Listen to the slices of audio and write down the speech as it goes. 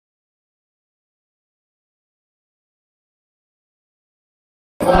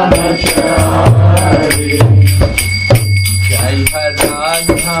Jai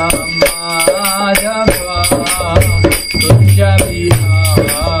Radha Madhava Kunja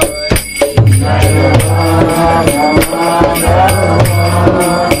Bihari Jai Radha Madhava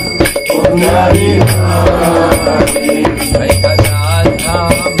Kunja Bihari Jai Radha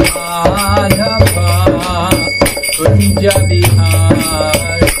Madhava Kunja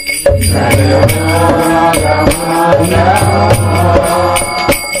Bihari Jai Radha Madhava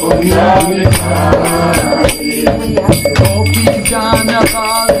Kunja Bihari Gopi Jana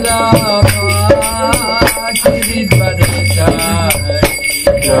Vallabha Giridvaradhari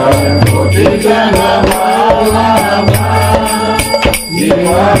Gopi Jana Vallabha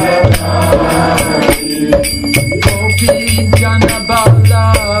Giridvaradhari Gopi Jana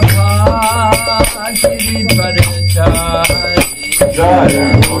Vallabha Giridvaradhari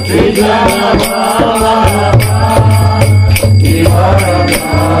Gopi Jana Vallabha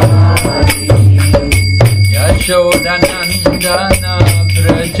Yashodanandana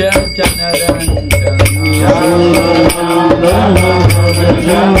Braja Janarandana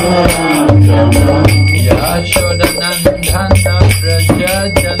Yashodanandana Braja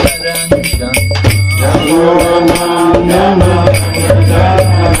Janarandana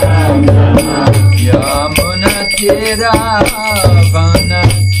Yamuna Tira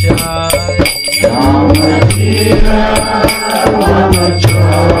Vanachari Yamuna Tira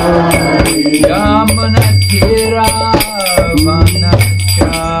Vanachari Yamuna Tira Vanachari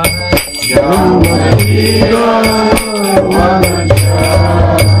Yamuna Tira Vanachari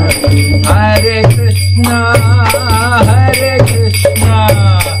Hare Krishna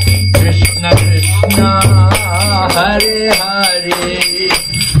Krishna Krishna Hare Hare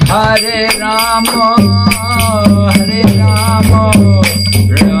Hare Rama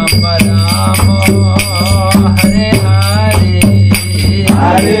Rama Rama Hare Hare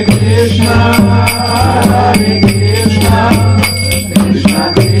Hare Krishna Krishna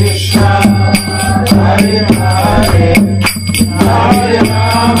Krishna Hare Hare Hare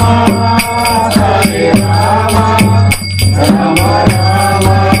Rama Rama Rama Hare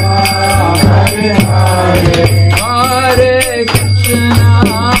Hare Hare Krishna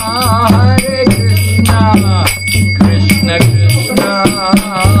Krishna Krishna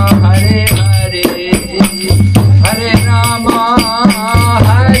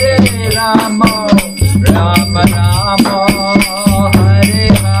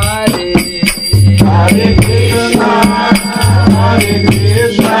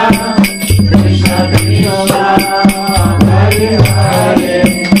Hare Hare Hare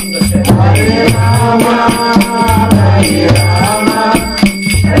Rama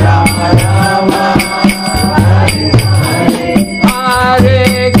Rama Rama Hare Hare Hare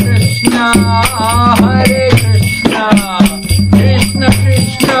Krishna Krishna Krishna Hare Hare Hare Rama Rama Rama Hare Hare Hare Krishna Krishna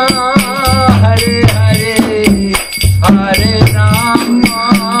Krishna Hare Hare Hare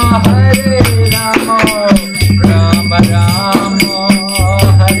Rama Rama Rama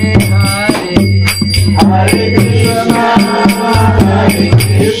Hare Hare Hare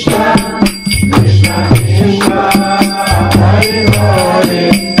Krishna Krishna Krishna Hare Hare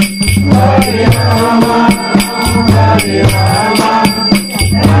Hare Rama Rama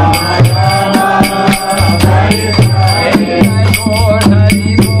Rama Hare Hare Hari Bol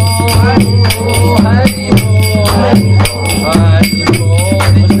Hari Bol Hari Bol Hari Bol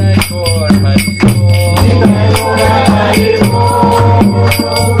Hari Bol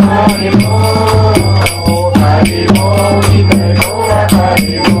Hari Bol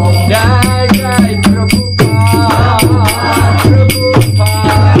Hari Bol Jai Jai Prabhupada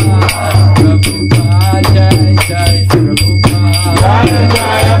Jai Jai Prabhupada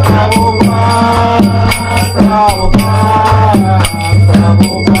Jai Prabhupada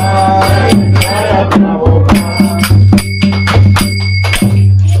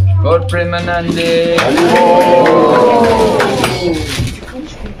Gaur Premanande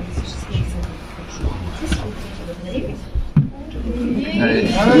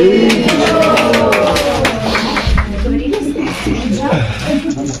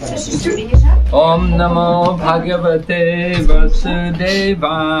Om Namo Bhagavate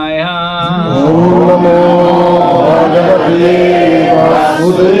Vasudevaya Om Namo Bhagavate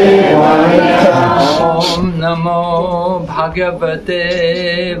Vasudevaya Om Namo Bhagavate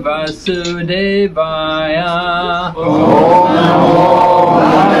Vasudevaya Om Namo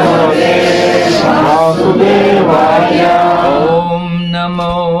Bhagavate Vasudevaya Om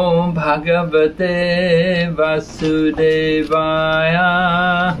Namo Bhagavate Vasudevaya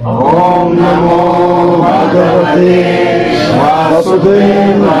Om Namo Bhagavate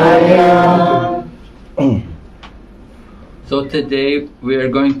Vasudevaya So today we are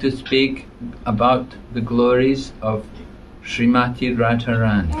going to speak about the glories of Srimati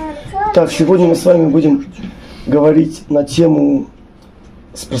Radharani. Так, сегодня мы с вами будем говорить на тему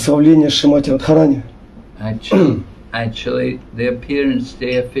прославления Шримати Радхарани. Actually, the appearance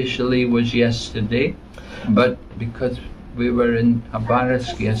day officially was yesterday, but because we were in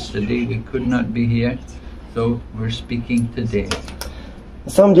Khabarovsk yesterday, we could not be here, so we're speaking today.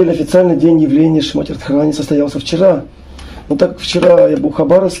 На самом деле официальный день явления Шримати Радхарани состоялся вчера. Но так как вчера я был в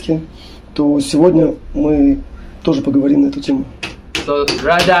Хабаровске, то сегодня мы тоже поговорим на эту тему. So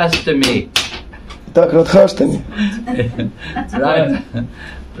Radhastami. Итак, Радхаштами.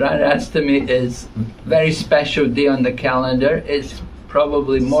 Radhastami is a very special day on the calendar. It's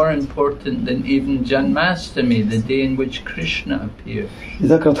probably more important than even Janmastami, the day in which Krishna appears.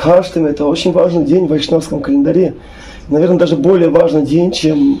 Итак, Радхаштами — это очень важный день в вайшнавском календаре. Наверное, даже более важный день,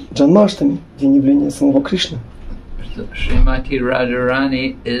 чем Джанмаштами, день явления самого Кришны. So, Srimati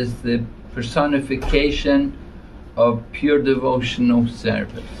Radharani is the personification of pure devotional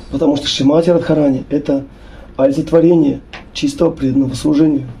service. Потому что Шримати Радхарани — это олицетворение чистого преданного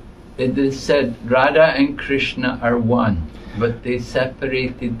служения. It is said Radha and Krishna are one, but they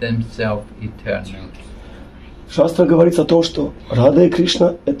separated themselves eternally. В Шастре говорится о том, что Рада и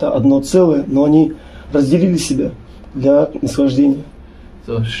Кришна — это одно целое, но они разделили себя для наслаждения.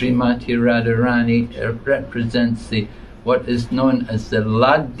 So Srimati Radharani represents what is known as the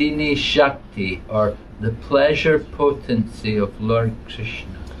Ladini Shakti, or the pleasure potency of Lord Krishna.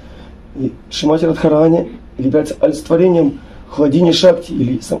 И Шримати Радхарани является олицетворением хладини Шакти,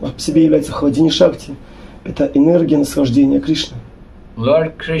 или сам по себе является хладини Шакти. Это энергия наслаждения Кришны.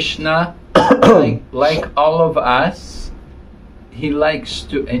 Lord Krishna, like all of us, he likes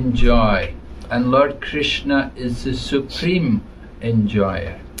to enjoy, and Lord Krishna is the supreme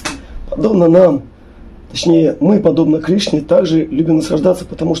enjoyer. Подобно нам, точнее, мы, подобно Кришне, также любим наслаждаться,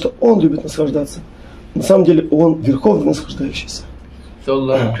 потому что Он любит наслаждаться. На самом деле, Он верховный наслаждающийся. So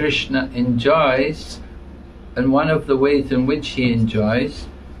Lord Krishna enjoys, and one of the ways in which he enjoys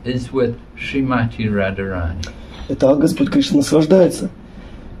is with Srimati Radharani. Итак, Господь Кришна наслаждается.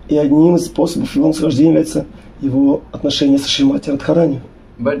 И одним из способов Его наслаждения является Его отношение с Шримати Радхарани.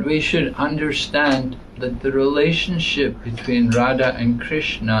 But we should understand that the relationship between Radha and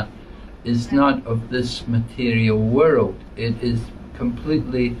Krishna is not of this material world. It is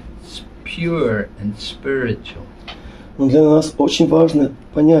completely pure and spiritual. Но для нас очень важно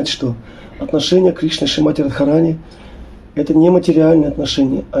понять, что отношения Кришны и Шримати Радхарани — это не материальные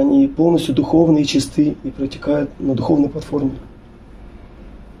отношения, они полностью духовные и чисты и протекают на духовной платформе.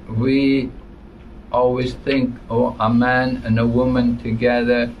 We always think, oh, a man and a woman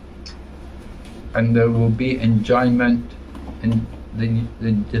together, and there will be enjoyment in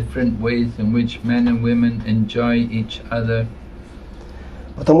the different ways in which men and women enjoy each other.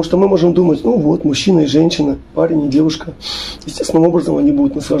 Потому что мы можем думать, ну вот, мужчина и женщина, парень и девушка, естественным образом они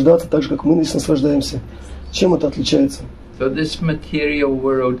будут наслаждаться так же, как мы здесь наслаждаемся. Чем это отличается? So this material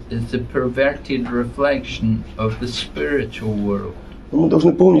world is a perverted reflection of the spiritual world. Но мы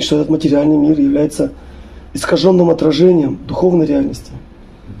должны помнить, что этот материальный мир является искаженным отражением духовной реальности.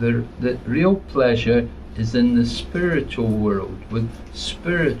 The real pleasure is in the spiritual world with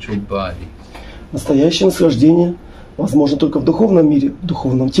spiritual bodies. Настоящее наслаждение возможно только в духовном мире, в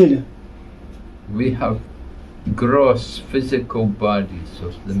духовном теле. We have gross physical bodies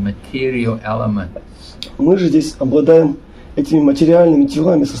of the material elements. Мы же здесь обладаем этими материальными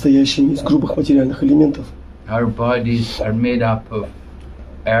телами, состоящими из грубых материальных элементов. Our bodies are made up of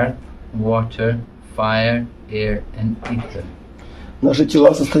earth, water, fire, air and ether. Наши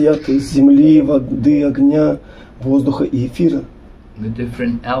тела состоят из земли, воды, огня, воздуха и эфира. The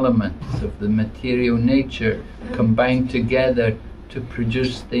different elements of the material nature combine together to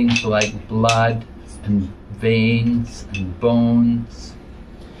produce things like blood and veins and bones.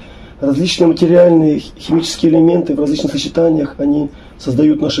 Различные материальные химические элементы в различных сочетаниях, они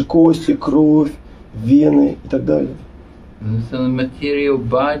создают наши кости, кровь, вены и так далее. So the material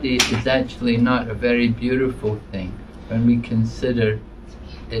body is actually not a very beautiful thing when we consider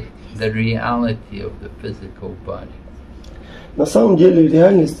it the reality of the physical body. На самом деле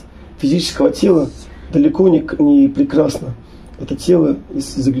реальность физического тела далеко не прекрасна. Это тело,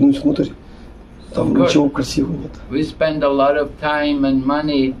 если заглянуть внутрь, там ничего красивого нет. We spend a lot of time and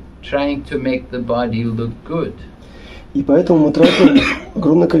money trying to make the body look good. И поэтому мы тратим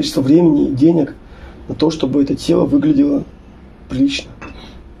огромное количество времени и денег на то, чтобы это тело выглядело прилично.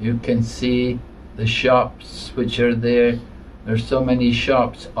 You can see the shops which are there. There's so many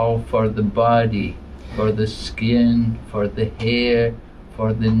shops all for the body, for the skin, for the hair,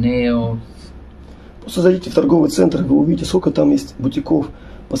 for the nails. Просто зайдите в торговый центр, вы увидите, сколько там есть бутиков,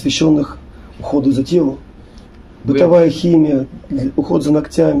 посвященных уходу за телом. Бытовая химия, уход за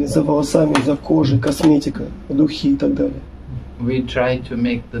ногтями, за волосами, за кожей, косметика, духи и так далее. We try to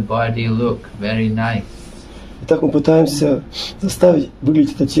make the body look very nice. Итак, мы пытаемся заставить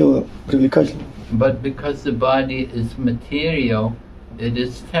выглядеть это тело привлекательным. But because the body is material, it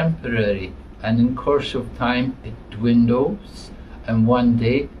is temporary, and in course of time it dwindles, and one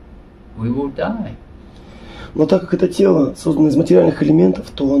day we will die. Но так как это тело создано из материальных элементов,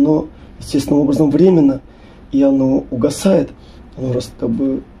 то оно естественным образом временно, и оно угасает,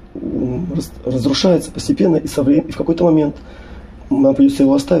 оно разрушается постепенно, и со временем, и в какой-то момент нам придется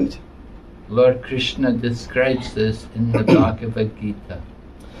его оставить. Lord Krishna describes this in the Bhagavad Gita.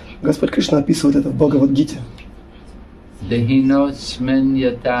 Господь Кришна описывает это в Бхагавад-гите. Dehinosmin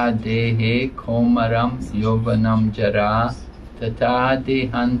yata dehe komaram yovanam jara tata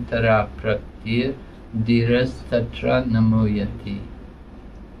dehantara praktir diras tatra namuyati.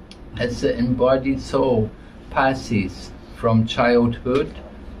 As the embodied soul passes from childhood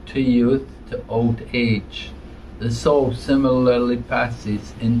to youth to old age, the soul similarly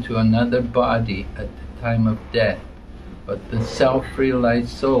passes into another body at the time of death. But the self-realized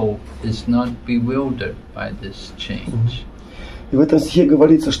soul is not bewildered by this change. И в этом стихе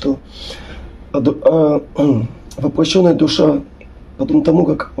говорится, что воплощенная душа, подобно тому,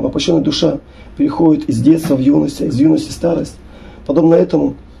 как воплощенная душа переходит из детства в юность, из юности в старость, подобно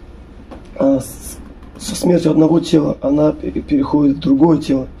этому со смертью одного тела она переходит в другое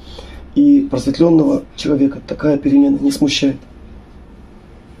тело. И просветленного человека такая перемена не смущает.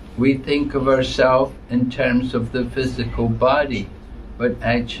 We think of ourselves in terms of the physical body, but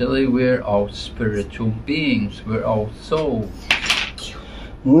actually we're all spiritual beings, we're all souls.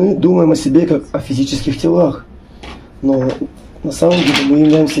 Мы думаем о себе как о физических телах, но на самом деле мы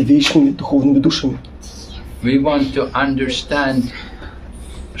являемся вечными духовными душами. We want to understand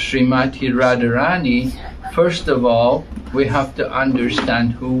Srimati Radharani. First of all, we have to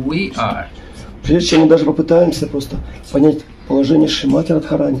understand who we are. Прежде чем мы даже попытаемся просто понять положение Шримати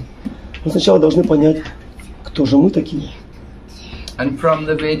Радхарани, мы сначала должны понять, кто же мы такие. And from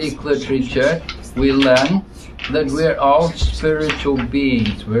the Vedic literature, we learn that we're all spiritual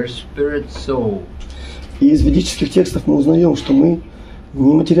beings, we're spirit souls. И из ведических текстов мы узнаем, что мы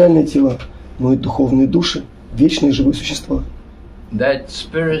не материальные тела, мы духовные души, вечные живые существа. That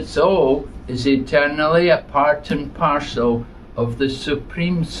spirit soul is eternally a part and parcel of the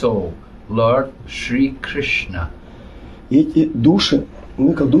Supreme Soul, Lord Shri Krishna. И эти души,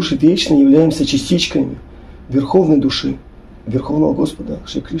 мы как души вечные являемся частичками Верховной души, Верховного Господа,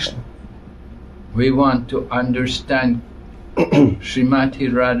 Шри Кришны. We want to understand Srimati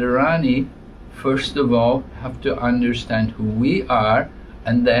Radharani. First of all, have to understand who we are,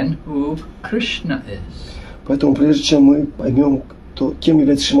 and then who Krishna is. Поэтому прежде чем мы поймем, кем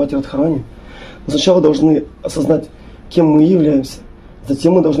является Шримати Радхарани, мы сначала должны осознать, кем мы являемся,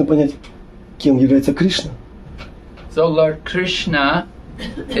 затем мы должны понять, кем является Кришна. So Lord Krishna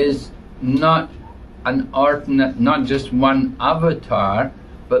is not not just one avatar,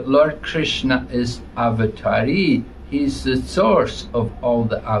 but Lord Krishna is avatari. He's the source of all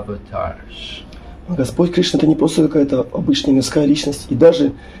the avatars. Господь Кришна — это не просто какая-то обычная мирская личность, и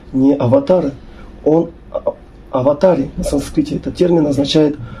даже не аватар. Он аватари на санскрите. Этот термин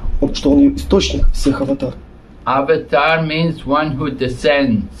означает, что он источник всех аватар. Avatar means one who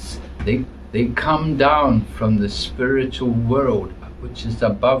descends. They come down from the spiritual world, which is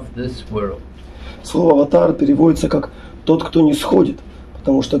above this world. Слово аватар переводится как тот, кто не сходит,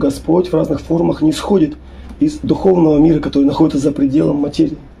 потому что Господь в разных формах не сходит из духовного мира, который находится за пределом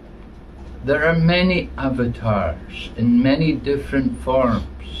материи. There are many avatars in many different forms.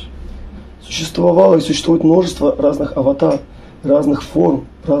 Существовало и существует множество разных аватар, разных форм,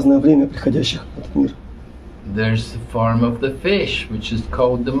 в разное время приходящих в этот мир. There's the form of the fish, which is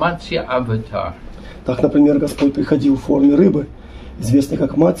called the Matsya avatar. Так, например, Господь приходил в форме рыбы, известной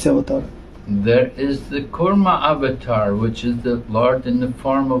как Матсya аватар. There is the Kurma avatar, which is the Lord in the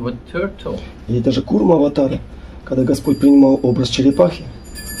form of a turtle. И даже Курма аватара, когда Господь принимал образ черепахи.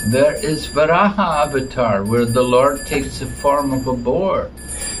 There is Varaha avatar, where the Lord takes the form of a boar.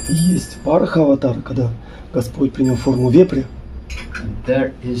 И есть Вараха аватар, когда Господь принял форму вепря.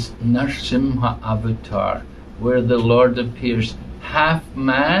 There is Narasимха avatar, where the Lord appears half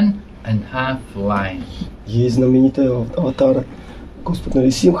man and half lion. Есть знаменитая аватара Господь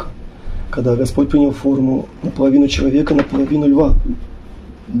Нарасимха, когда Господь принял форму наполовину человека, наполовину льва.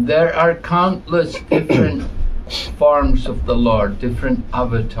 There are countless different forms of the Lord, different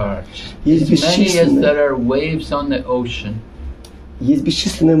avatars. As many as there are waves on the ocean. Есть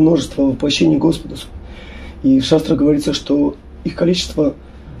бесчисленное множество воплощений Господа. И в Шастре говорится, что их количество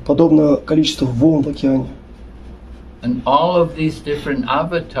подобно количеству волн в океане. And all of these different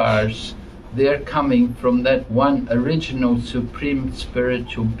avatars, they are coming from that one original supreme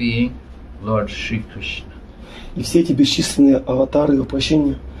spiritual being, Lord Shri Krishna. И все эти бесчисленные аватары и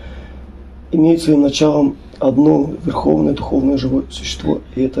воплощения имеют своим началом одно верховное духовное живое существо,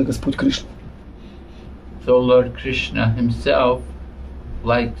 и это Господь Кришна. So Lord Krishna himself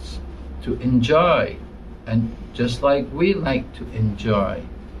likes to enjoy, and just like we like to enjoy,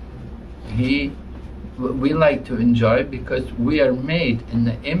 we like to enjoy because we are made in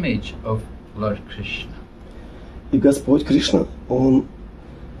the image of Lord Krishna. И Господь Кришна, Он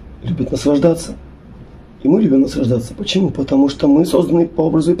любит наслаждаться. И мы любим наслаждаться. Почему? Потому что мы созданы по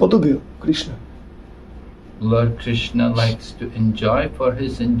образу и подобию Кришны. Lord Krishna likes to enjoy. For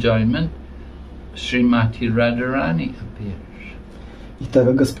his enjoyment, Srimati Radharani appears. И так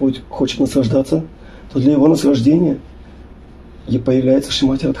как Господь хочет наслаждаться, то для Его наслаждения и появляется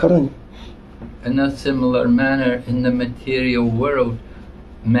Шримати Радхарани. In a similar manner, in the material world,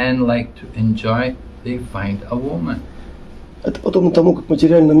 men like to enjoy, they find a woman. Это подобно тому, как в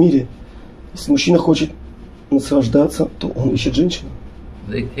материальном мире, если мужчина хочет наслаждаться, то он ищет женщину.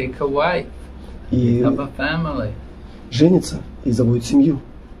 They take a wife, И have a family. женится и заводит семью.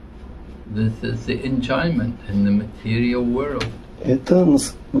 This is the enjoyment in the material world. Это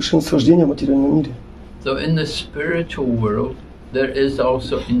высшее наслаждение в материальном мире. So in the spiritual world, there is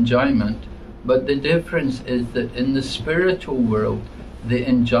also enjoyment, but the difference is that in the spiritual world, the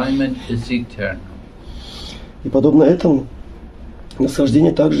enjoyment is eternal. И подобно этому,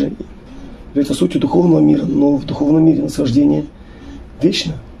 наслаждение также является сутью духовного мира, но в духовном мире наслаждение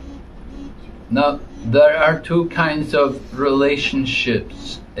вечно. Now, there are two kinds of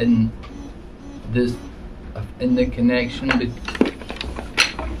relationships in this, in the connection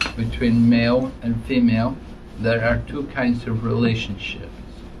between male and female. There are two kinds of relationships.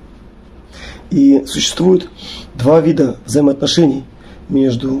 И существует два вида взаимоотношений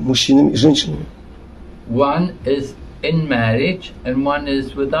между мужчинами и женщинами. One is in marriage and one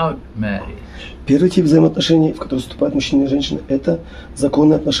is without marriage. Первый тип взаимоотношений, в который вступают мужчины и женщины, это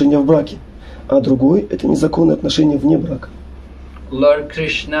законные отношения в браке, а другой – это незаконные отношения вне брака. Lord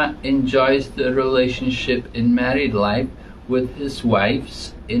Krishna enjoys the relationship in married life with his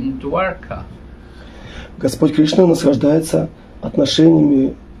wives in Dwarka. Господь Кришна наслаждается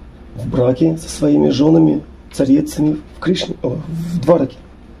отношениями в браке со своими женами, царицами в Двараке.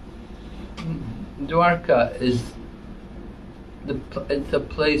 Dwarka is it's a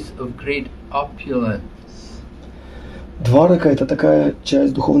place of great opulence. Дварака – это такая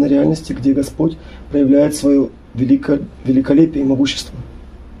часть духовной реальности, где Господь проявляет свое великолепие и могущество.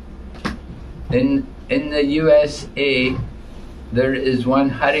 In the USA, there is one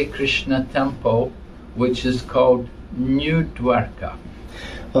Hare Krishna temple which is called New Dwarka.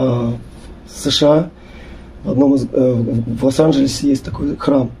 В США, в Лос-Анджелесе есть такой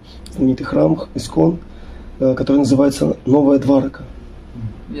храм, знаменитый храм Искон, который называется Новая Дварака.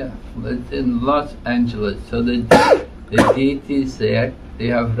 Yeah, it's in Los Angeles. So the deities there, they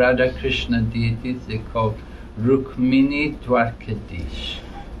have Radha Krishna deities. They call Rukmini Dwarkadish.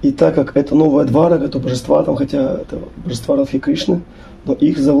 И так как это Новая Дварака, то божества там, хотя это божества Радхи Кришны, но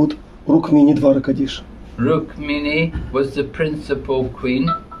их зовут Рукмини Дваракадиш. Rukmini was the principal queen.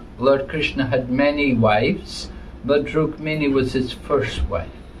 Lord Krishna had many wives, but Rukmini was his first wife.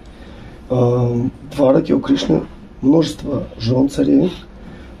 В Двараке у Кришны множество жен царей,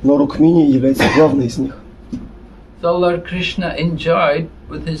 но Рукмини является главной из них. So Lord Krishna enjoyed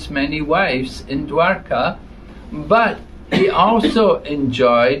with his many wives in Dwarka, but he also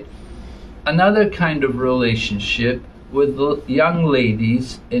enjoyed another kind of relationship with young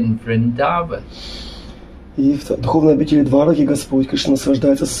ladies in Vrindavan. И в духовной обители Двараки Господь Кришна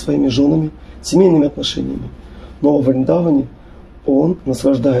наслаждается со своими женами семейными отношениями. Но в Вриндаване Он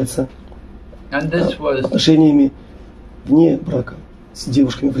наслаждается отношениями вне брака с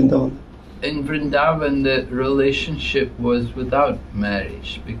девушками Вриндавана. In Vrindavan, the relationship was without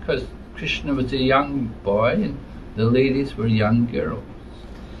marriage because Krishna was a young boy and the ladies were young girls.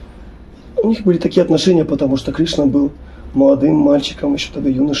 У них были такие отношения, потому что Кришна был молодым мальчиком, еще тогда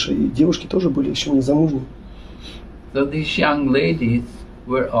юношей, и девушки тоже были еще не замужние. So these young ladies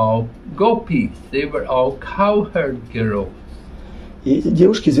were all gopis. They were all cowherd girls. И эти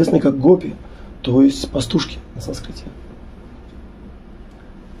девушки известны как гопи, то есть пастушки на санскрите.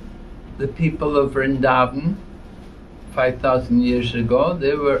 The people of Vrindavan, 5,000 years ago,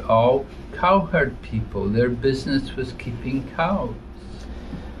 they were all cowherd people. Their business was keeping cows.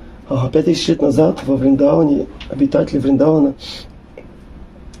 5000 лет назад во Вриндаване обитатели Вриндавана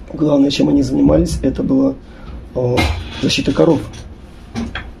главное, чем они занимались, это была защита коров.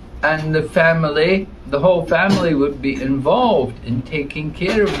 And the whole family would be involved in taking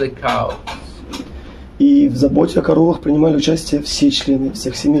care of the cows. И в заботе о коровах принимали участие все члены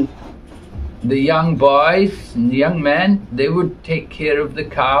всех семей. The young boys and young men, they would take care of the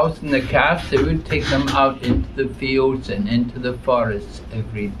cows and the calves. They would take them out into the fields and into the forests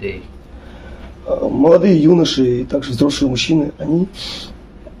every day. Молодые юноши и также взрослые мужчины, они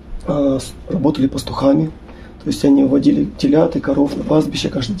работали пастухами, то есть они выводили телят и коров на пастбище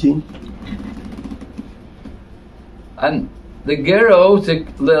каждый день. And the girls,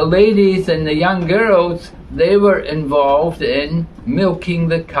 the ladies and the young girls, they were involved in milking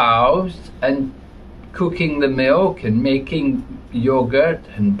the cows and cooking the milk and making yogurt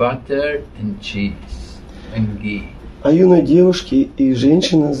and butter and cheese and ghee. А юные девушки и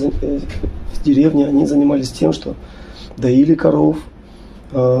женщины в деревне, они занимались тем, что доили коров,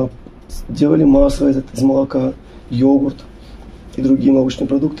 делали масло из молока, йогурт и другие молочные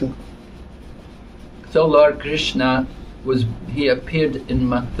продукты. So Lord Krishna he appeared in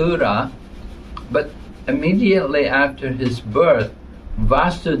Mathura, but immediately after his birth,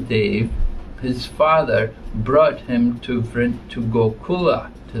 Vasudeva, his father, brought him to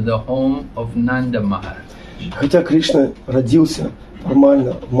Gokula, to the home of Nanda Maharaj. Хотя Кришна родился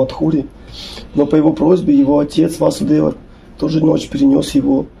формально в Мадхуре, но по его просьбе его отец Васудева в ту же ночь перенес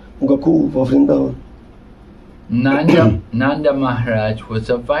его в Гокулу, во Вриндаван. Nanda Maharaj was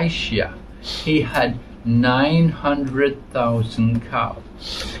a Vaishya. He had 900,000 cows.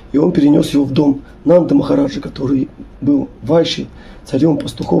 И он перенес его в дом Нанда Махараджа, который был вайшей, царем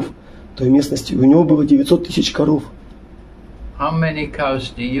пастухов той местности. У него было 900 тысяч коров. How many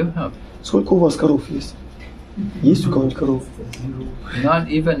cows do you have? Сколько у вас коров есть? Есть у кого-нибудь коров? Not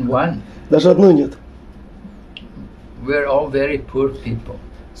even one. Даже одной нет. We're all very poor people.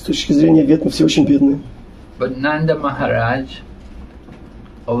 С точки зрения вет мы все очень бедные. But Nanda Maharaj,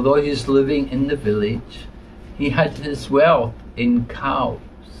 although he's living in the village, he had his wealth in cows.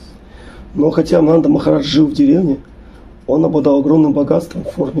 Но хотя Нанда Махарадж жил в деревне, он обладал огромным богатством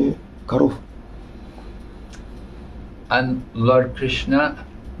в форме коров. And Lord Krishna,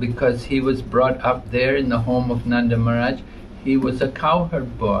 because he was brought up there in the home of Nanda Maharaj, he was a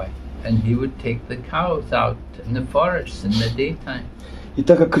cowherd boy, and he would take the cows out in the forests in the daytime. И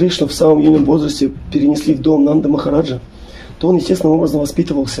так как Кришна в самом юном возрасте перенесли в дом Нанда Махараджа, то он естественным образом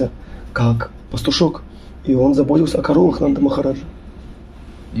воспитывался как пастушок, и он заботился о коровах Нанда Махараджа.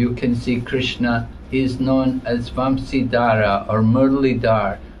 You can see Krishna, he is known as Vamsidhara or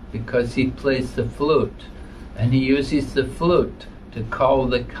Murlidhar because he plays the flute, and he uses the flute to call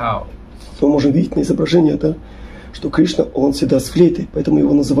the cows. Мы можем видеть на изображении, да, что Кришна, он всегда с флейтой, поэтому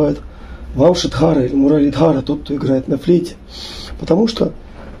его называют Вамшидхара или Муралидхара, тот, кто играет на флейте. Потому что,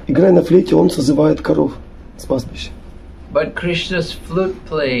 играя на флейте, он созывает коров с пастбища. But Krishna's flute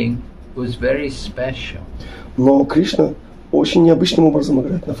playing was very special. Но Кришна очень необычным образом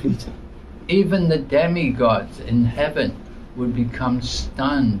играет на флейте. Even the demigods in heaven would become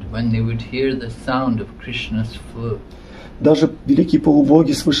stunned when they would hear the sound of Krishna's flute. Даже великие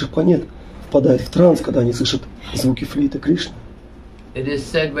полубоги с высших планет впадают в транс, когда они слышат звуки флейты Кришны. It is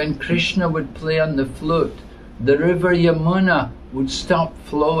said when Krishna would play on the flute, the river Yamuna would stop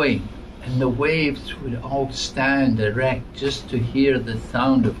flowing and the waves would all stand erect just to hear the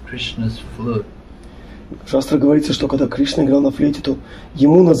sound of Krishna's flute. В Шастре говорится, что когда Кришна играл на флейте, то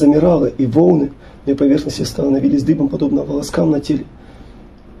Ямуна замирала, и волны на поверхности становились дыбом, подобно волоскам на теле.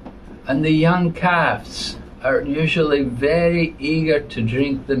 And the young calves are usually very eager to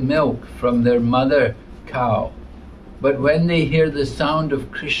drink the milk from their mother cow. But when they hear the sound of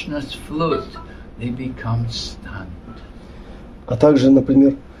Krishna's flute, they become stunned. А также,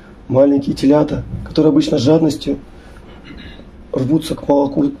 например, маленькие телята, которые обычно с жадностью рвутся к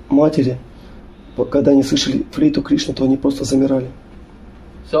молоку матери, когда они слышали флейту Кришны, то они просто замирали.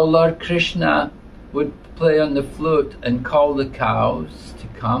 So Lord Krishna would play on the flute and call the cows to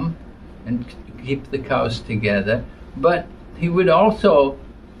come and keep the cows together. But he would also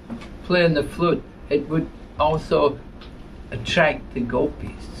play on the flute. It would also attract the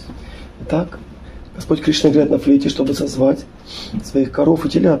gopis. Итак, Господь Кришна играет на флейте, чтобы созвать своих коров и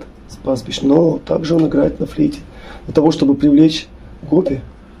телят с пастбищ, но также Он играет на флейте для того, чтобы привлечь гопи.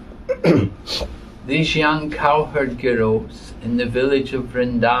 These young cowherd girls in the village of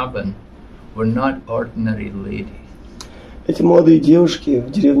Vrindavan were not ordinary ladies. Эти молодые девушки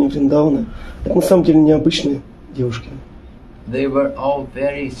в деревне Вриндавана, это на самом деле необычные девушки. They were all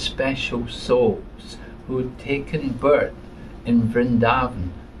very special souls who had taken birth in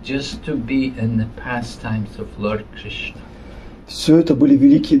Vrindavan just to be in the pastimes of Lord Krishna. Все это были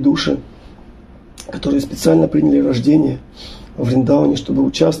великие души, которые специально приняли рождение в Вриндаване, чтобы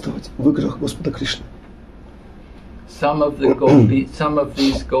участвовать в играх Господа Кришны. Some of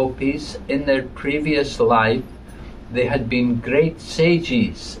these gopis, in their previous life, they had been great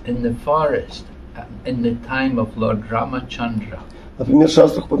sages in the forest in the time of Lord Ramachandra. Например, в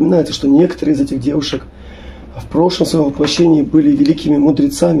шастрах упоминается, что некоторые из этих девушек в прошлом своем воплощении были великими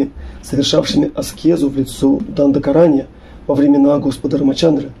мудрецами, совершавшими аскезу в лесу Дандакарания во времена Господа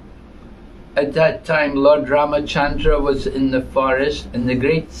Рамачандры. At that time, Lord Ramachandra was in the forest, and the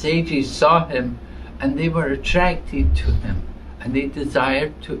great sages saw him, and they were attracted to him, and they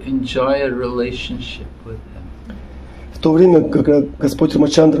desired to enjoy a relationship with him. В то время, когда Господь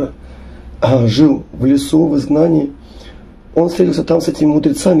Рамачандра жил в лесу, в изгнании, он встретился там с этими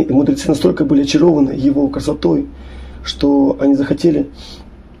мудрецами, и мудрецы настолько были очарованы его красотой, что они захотели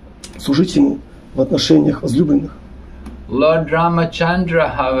служить ему в отношениях возлюбленных. Lord Ramachandra,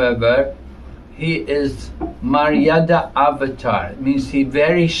 however, he is Maryada avatar. It means he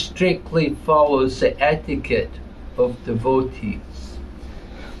very strictly follows the etiquette of devotees.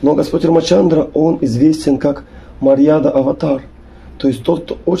 Но Господь Рамачандра, он известен как Марьяда аватар, то есть тот,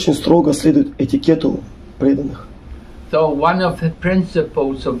 кто очень строго следует этикету преданных. So one of the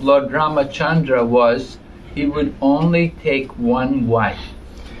principles of Lord Ramachandra was he would only take one wife.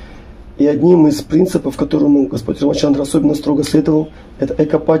 И одним из принципов, которому Господь Рамачандра особенно строго следовал, это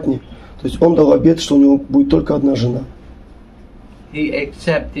экапатни. То есть он дал обет, что у него будет только одна жена. He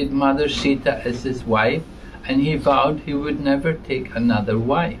accepted Mother Sita as his wife, and he vowed he would never take another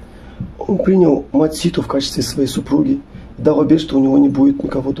wife. Он принял мать Ситу в качестве своей супруги и дал обет, что у него не будет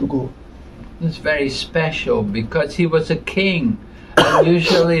никого другого. It's very special because he was a king, and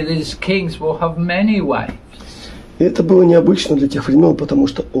usually these kings will have many wives. И это было необычно для тех времен, потому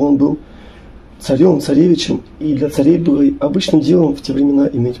что он был царем, царевичем, и для царей было обычным делом в те времена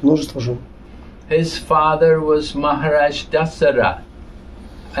иметь множество жен. His father was Maharaj Dasarath,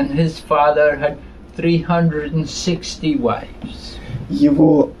 and his father had 360 wives.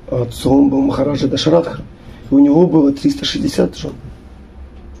 Его отцом был Махараджа Дашаратха, и у него было 360 жен.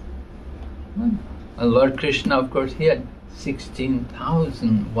 And Lord Krishna, of course, he had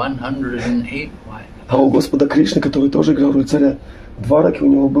 16,108 wives. А у Господа Кришны, который тоже играл роль царя, в Двараке у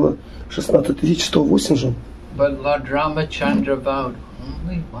него было 16 108 жен. But Lord Ramachandra vowed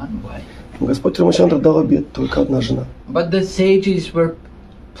only one wife. Господь Рамачандра дал обет, только одна жена. But the sages were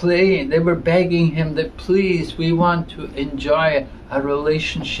playing, they were begging him that please, we want to enjoy a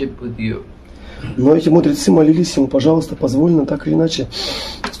relationship with you. Но эти мудрецы молились ему, пожалуйста, позволь нам так или иначе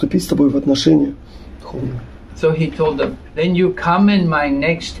вступить с тобой в отношения духовные. So he told them, then you come in my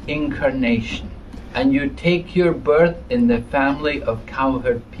next incarnation and you take your birth in the family of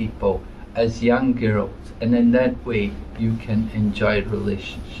cowherd people as young girls, and in that way you can enjoy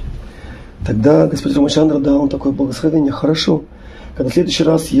relationship. Тогда Господь Рамачандра дал такое благословение. Хорошо, когда в следующий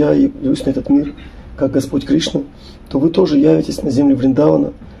раз я явлюсь на этот мир, как Господь Кришна, то вы тоже явитесь на землю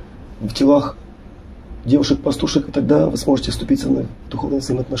Вриндавана в телах девушек-пастушек, и тогда вы сможете вступить со мной в духовные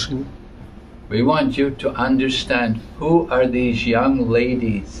взаимоотношения. We want you to understand who are these young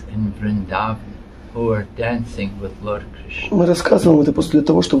ladies in Vrindavan who are dancing with Lord Krishna. Мы рассказываем это просто для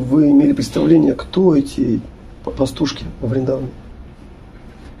того, чтобы вы имели представление, кто эти пастушки во Вриндаване.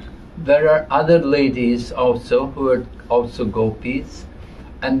 There are other ladies also who are also gopis,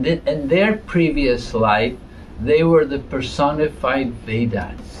 and in their previous life they were the personified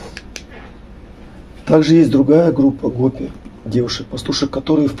Vedas. Также есть другая группа гопи, девушек-пастушек,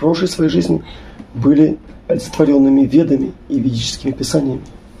 которые в прошлой своей жизни были олицетворенными ведами и ведическими писаниями.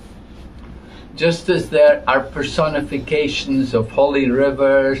 Just as there are personifications of holy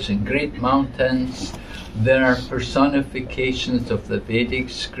rivers and great mountains, there are personifications of the Vedic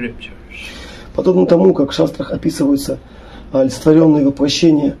scriptures. Подобно тому, как в шастрах описываются олицетворенные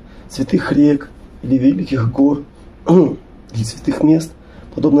воплощения святых рек или великих гор или святых мест,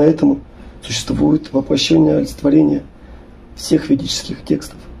 подобно этому существует воплощение олицетворения всех ведических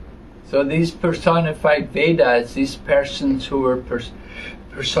текстов. So these personified Vedas, these persons who were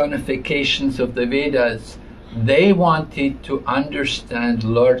personifications of the Vedas, they wanted to understand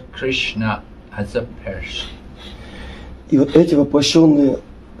Lord Krishna as a person. И вот эти воплощенные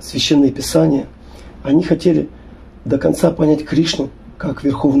священные писания, они хотели до конца понять Кришну как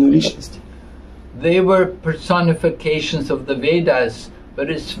верховную личность. They were personifications of the Vedas, but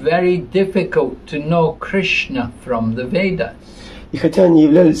it's very difficult to know Krishna from the Vedas. И хотя они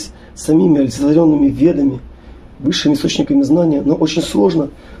являлись самими олицетворенными ведами, высшими источниками знания, но очень сложно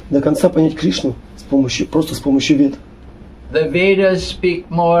до конца понять Кришну просто с помощью вед. The Vedas speak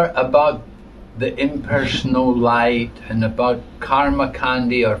more about the impersonal light and about karma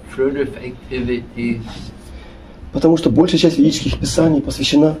kandi or fruitive activities. Потому что большая часть ведических писаний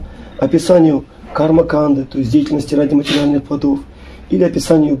посвящена описанию карма-канды, то есть деятельности ради материальных плодов, или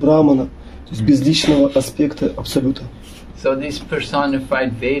описанию брамана, то есть безличного аспекта абсолюта. So these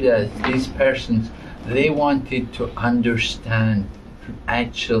personified Vedas, these persons, they wanted to understand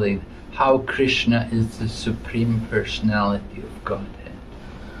actually how Krishna is the supreme personality of Godhead.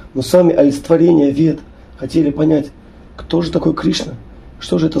 Но сами олицетворения Вед хотели понять, кто же такой Кришна,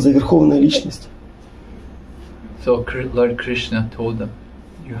 что же это за верховная личность. So Lord Krishna told them,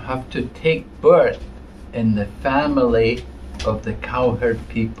 you have to take birth in the family of the cowherd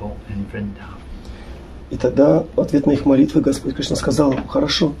people in Vrindavan. И тогда в ответ на их молитвы Господь Кришна сказал: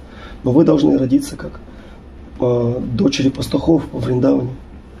 хорошо, но вы должны родиться как дочери пастухов во Вриндаване.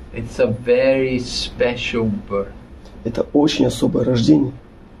 It's a very special birth. Это очень особое рождение.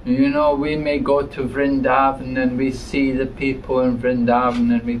 You know, we may go to Vrindavan and we see the people in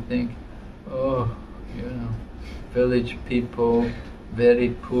Vrindavan and we think, oh, you know, village people,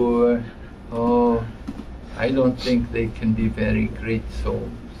 very poor. Oh, I don't think they can be very great souls.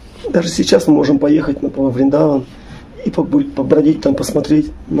 Даже сейчас мы можем поехать во Вриндаван и побродить там,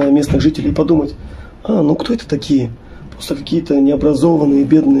 посмотреть на местных жителей и подумать: ну кто это такие? Просто какие-то необразованные,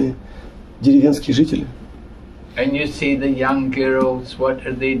 бедные деревенские жители. And you see the young girls, what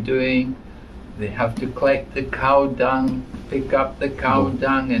are they doing? They have to collect the cow dung, pick up the cow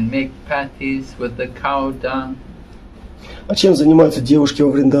dung and make patties with the cow dung. А чем занимаются девушки во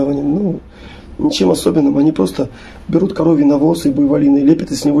Вриндаване? Ну, ничем особенным. Они просто берут коровий навоз и буйволины,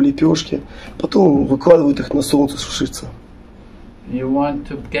 лепят из него лепешки, потом выкладывают их на солнце сушиться. You want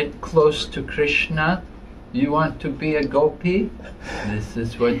to get close to Krishna? You want to be a gopi? This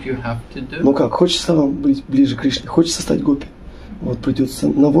is what you have to do. Ну как, хочется вам быть ближе к Кришне, хочется стать гопи. Вот придется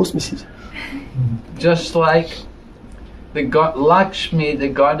навоз месить. Just like the god Lakshmi, the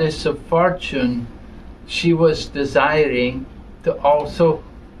goddess of fortune, she was desiring to also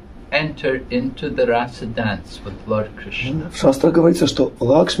enter into the rasa dance with Lord Krishna. В шастрах говорится, что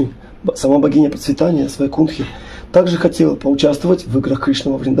Лакшми, сама богиня процветания, своей кунтхи, также хотела поучаствовать в играх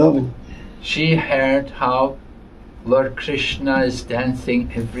Кришны во Вриндаване. She heard how Lord Krishna is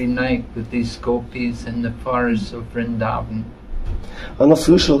dancing every night with these gopis in the forests of Vrindavan. Она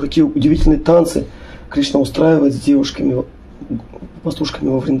слышала, какие удивительные танцы Кришна устраивает с девушками, пастушками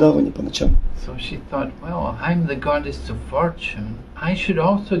во Вриндаване по ночам. So she thought, well, I'm the goddess of fortune. I should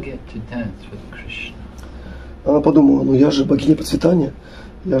also get to dance with Krishna. Она подумала: ну я же богиня процветания,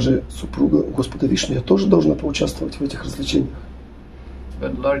 я же супруга Господа Вишну, я тоже должна поучаствовать в этих развлечениях.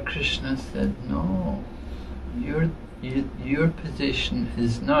 But Lord Krishna said, no, your position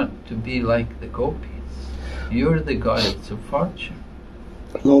is not to be like the gopis. You're the goddess of fortune.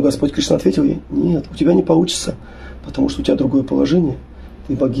 Но Господь Кришна ответил ей: нет, у тебя не получится, потому что у тебя другое положение,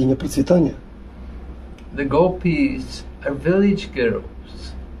 ты богиня процветания. The gopis are village girls.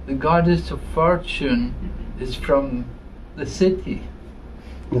 The goddess of fortune is from the city.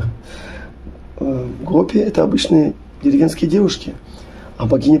 Гопи — это обычные деревенские девушки, а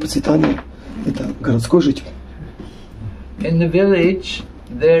богиня процветания — это городской житель. In the village,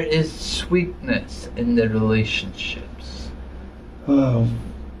 there is sweetness in the relationships.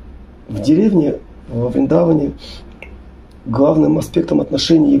 В деревне, во Вриндаване, главным аспектом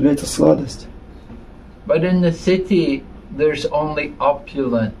отношений является сладость. But in the city, there's only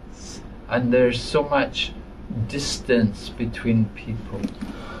opulence, and there's so much distance between people.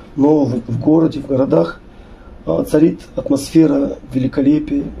 Но в городе, в городах царит атмосфера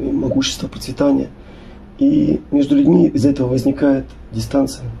великолепия, могущества, процветания. И между людьми из-за этого возникает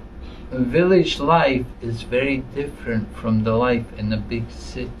дистанция. Village life is very different from the life in a big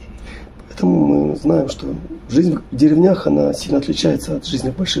city. Поэтому мы знаем, что жизнь в деревнях, она сильно отличается от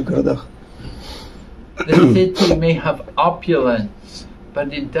жизни в больших городах. The city may have opulence,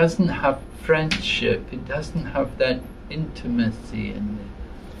 but it doesn't have friendship. It doesn't have that intimacy and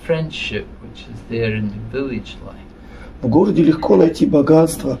the friendship which is there in the village life. В городе легко найти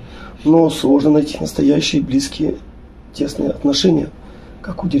богатство, но сложно найти настоящие, близкие, тесные отношения,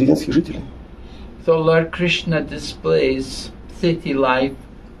 как у деревенских жителей. So Lord Krishna displays city life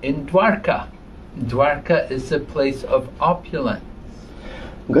in Dwarka. Dwarka is a place of opulence.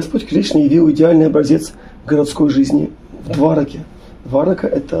 Господь Кришна явил идеальный образец городской жизни в Двараке. Дварака —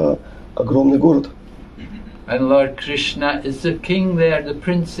 это огромный город. And Lord Krishna is the king there, the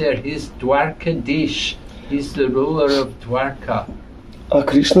prince there. He's Dwarkadish. He's the ruler of Dwarka. А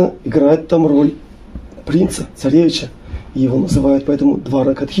Кришна играет там роль принца, царевича. И его называют поэтому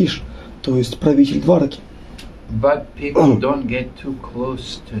Дваракадхиш, то есть правитель Двараки. But people don't get too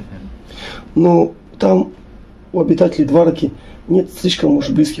close to him. Но там у обитателей Двараки нет слишком уж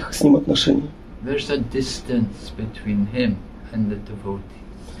близких с ним отношений. There's a distance between him and the devotees.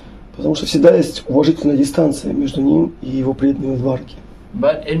 Потому что всегда есть уважительная дистанция между ним и его преданными Двараки.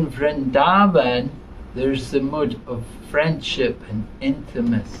 But in Vrindavan, there's the mood of friendship and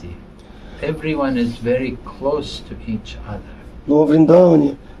intimacy. Everyone is very close to each other. Но во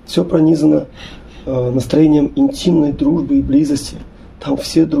Вриндаване все пронизано настроением интимной дружбы и близости. Там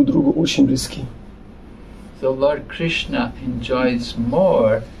все друг другу очень близки. So Lord Krishna enjoys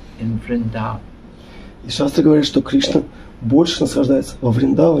more in Vrindavan. И шастры говорят, что Кришна больше наслаждается во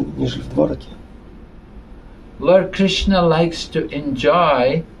Вриндаване, нежели в Двараке. Lord Krishna likes to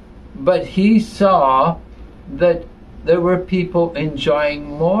enjoy, but he saw that there were people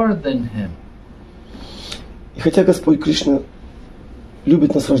enjoying more than him. И хотя Господь Кришна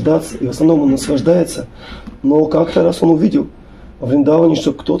любит наслаждаться, и в основном он наслаждается, но как-то раз он увидел во Вриндаване,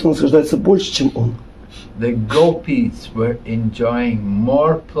 что кто-то наслаждается больше, чем он. The gopis were enjoying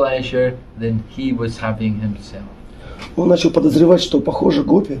more pleasure than he was having himself. Он начал подозревать, что, похоже,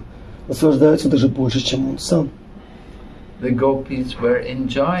 гопи наслаждаются даже больше, чем он сам. The gopis were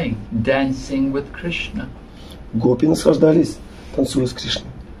enjoying dancing with Krishna. Гопи наслаждались, танцуя с Кришной.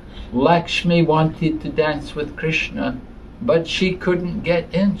 Lakshmi wanted to dance with Krishna, but she couldn't get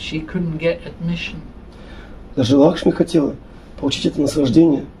in. She couldn't get admission. Даже Лакшми хотела получить это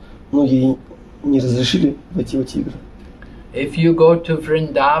наслаждение, но ей не разрешили войти в эти игры. If you go to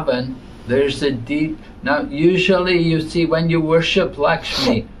Vrindavan, there's a deep... Now, usually you see when you worship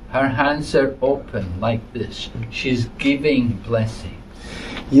Lakshmi, her hands are open like this. She's giving blessing.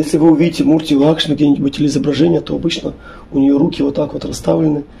 Если вы увидите мурти Лакшми где-нибудь или изображение, то обычно у нее руки вот так вот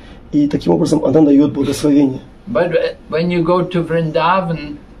расставлены, и таким образом она дает благословение. But when you go to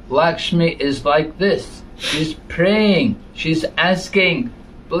Vrindavan, Lakshmi is like this. She's praying. She's asking,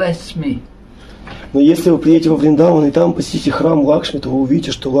 bless me. Но если вы приедете во Вриндаван и там посетите храм Лакшми, то вы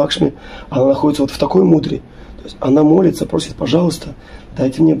увидите, что Лакшми, она находится вот в такой мудре. То есть она молится, просит, пожалуйста,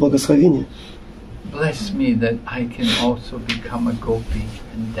 дайте мне благословение. Bless me that I can also become a gopi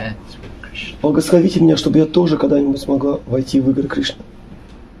and dance with Krishna. Благословите меня, чтобы я тоже когда-нибудь смогла войти в игры Кришны.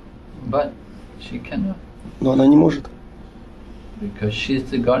 But she cannot. Но она не может, Because she's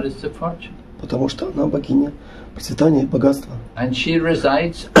the goddess of fortune. потому что она богиня процветания и богатства. And she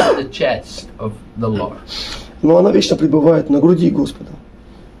resides at the chest of the Lord. Но она вечно пребывает на груди Господа.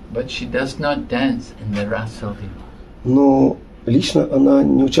 But she does not dance in the Rasa Lila. Но лично она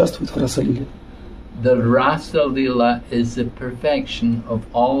не участвует в Расалиле. The Rasa Lila is the perfection of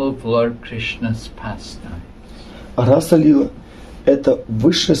all of Lord Krishna's pastime. А Расалила – это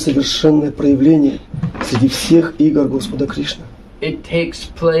высшее совершенное проявление среди всех игр Господа Кришны. It takes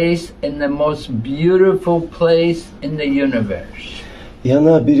place in the most beautiful place in the universe. И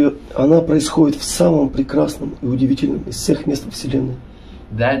она происходит в самом прекрасном и удивительном из всех мест Вселенной.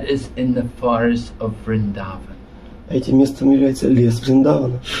 That is in the forest of Vrindavan. Этим местом является лес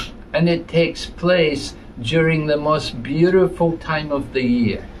Вриндавана. And it takes place during the most beautiful time of the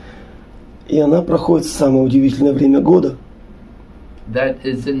year. И она проходит в самое удивительное время года. That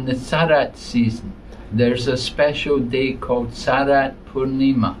is in the Sarat season. There's a special day called Sarat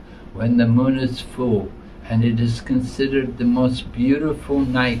Purnima, when the moon is full, and it is considered the most beautiful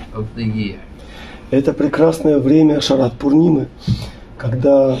night of the year. Это прекрасное время Шарат Пурнимы,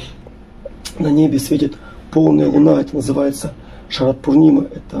 когда на небе светит полная луна. Это называется Шарат Пурнима.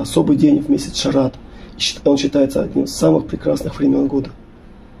 Это особый день в месяц Шарат. Он считается одним из самых прекрасных времен года.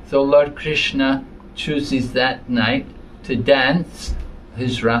 So Lord Krishna chooses that night to dance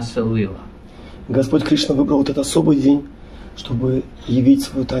his Rasa Lila. Господь Кришна выбрал вот этот особый день, чтобы явить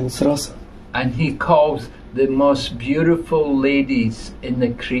свой танец раса. And he calls the most beautiful ladies in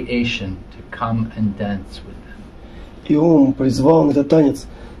the creation to come and dance with him. И он призвал на этот танец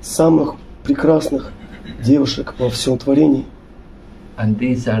самых прекрасных девушек во всем творении. And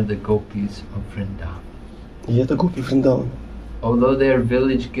these are the gopis of Vrindavan. И это гопи Вриндавана. Although they're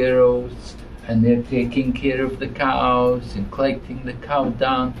village girls and they're taking care of the cows and collecting the cow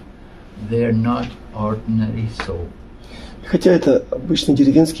dung, they're not ordinary souls. Хотя это обычные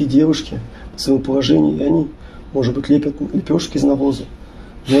деревенские девушки по своему положению, и они, может быть, лепят лепешки из навоза,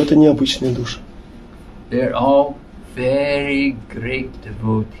 но это необычные души. They're all very great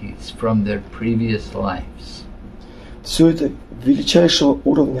devotees from their previous lives. Все это величайшего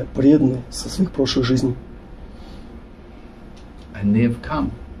уровня преданные со своих прошлых жизней. And they've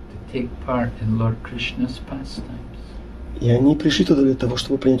come to take part in Lord Krishna's pastimes. И они пришли туда для того,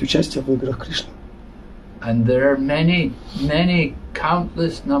 чтобы принять участие в играх Кришны. And there are many, many,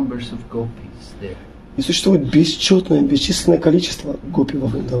 countless numbers of gopis there. И существует бесчисленное количество гопи во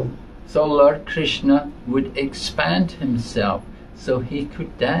Вриндаване. So Lord Krishna would expand himself so he could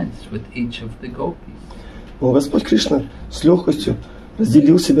dance with each of the gopis. Но Господь Кришна с легкостью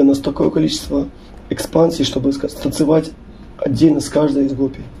разделил себя на такое количество экспансий, чтобы танцевать отдельно с каждой из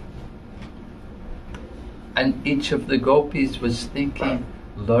гопи. And each of the gopis was thinking,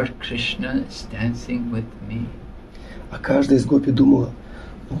 Lord Krishna is dancing with me. А каждая из гопи думала,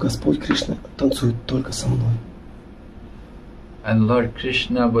 ну Господь Кришна танцует только со мной. And Lord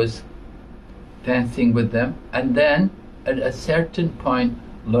Krishna was dancing with them, and then at a certain point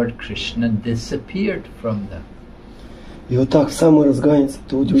Lord Krishna disappeared from them. И вот так в самый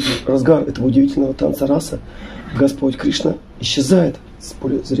разгар этого удивительного танца раса Господь Кришна исчезает с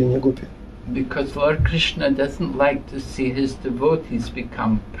поля зрения гопи. Because Lord Krishna doesn't like to see his devotees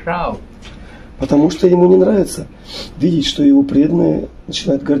become proud. Потому что ему не нравится видеть, что его преданные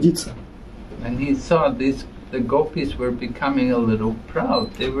начинают гордиться. And he saw the gopis were becoming a little proud.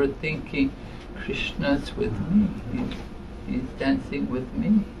 They were thinking, Krishna's with me. He's dancing with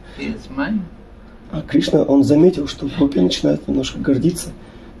me. He is mine. А Кришна, он заметил, что гопи начинают немножко гордиться.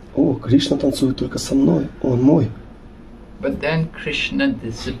 О, Кришна танцует только со мной, он мой. But then Krishna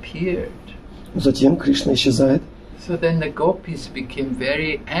disappeared. Затем Кришна исчезает. So then the gopis became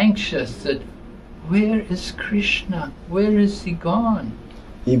very anxious that where is Krishna? Where is he gone?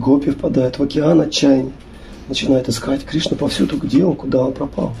 И гопи впадают в океан отчаяния, начинают искать Кришну повсюду, где он, куда он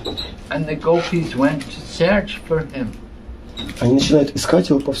пропал. And the gopis went to search for him. Они начинают искать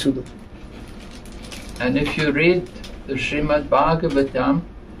его повсюду. And if you read the Srimad Bhagavatam,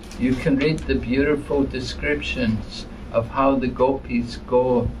 you can read the beautiful descriptions of how the gopis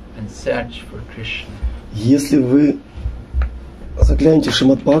go and search for Krishna. Если вы заглянете в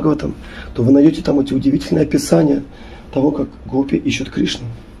Шримад Бхагаватам, то вы найдете там эти удивительные описания того, как гопи ищут Кришну.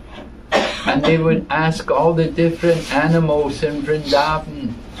 And they would ask all the different animals in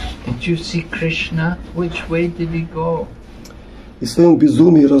Vrindavan, did you see Krishna? Which way did he go? И в своем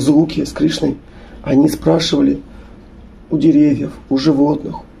безумии, разлуке с Кришной они спрашивали у деревьев, у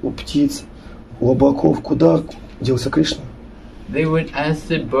животных, у птиц, у облаков, куда делся Кришна. They would ask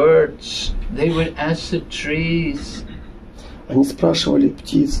the birds, they would ask the trees. Они спрашивали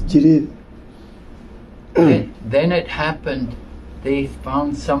птиц, деревьев. Then it happened, they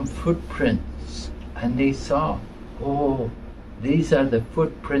found some footprints and they saw, oh, these are the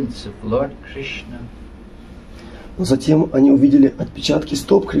footprints of Lord Krishna. Но затем они увидели отпечатки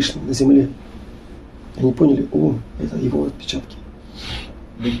стоп Кришны на земле. Они поняли, о, это его отпечатки.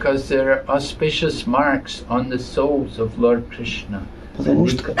 Because there are auspicious marks on the soles of Lord Krishna.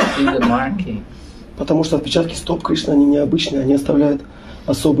 Потому что отпечатки стоп Кришны, они необычные, они оставляют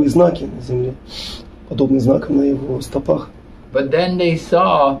особые знаки на земле, подобные знакам на его стопах. But then they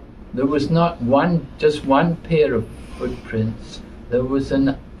saw there was not just one pair of footprints. There was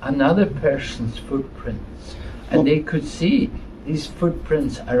another person's footprints. And they could see these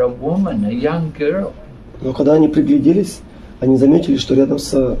footprints are a woman, a young girl. Но когда они пригляделись, они заметили, что рядом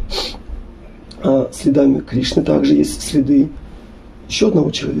с следами Кришны также есть следы еще одного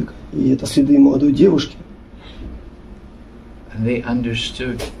человека, и это следы молодой девушки. And they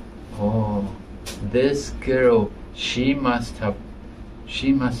understood, oh, this girl, she must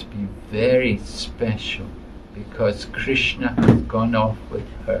be very special because Krishna has gone off with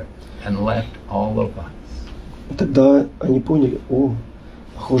her and left all of us. И тогда они поняли, о,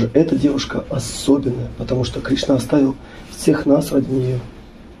 похоже, эта девушка особенная, потому что Кришна оставил всех нас ради нее.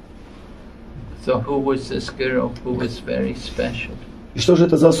 So who was this girl who was very special? И что же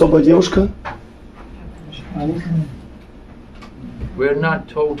это за особая девушка? We're not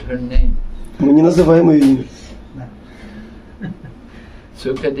told her name. Мы не называем ее имя.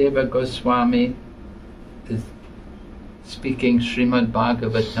 Sukadeva Goswami is speaking Srimad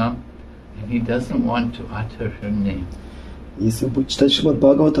Bhagavatam, and he doesn't want to utter her name. Если вы будете читать Шримад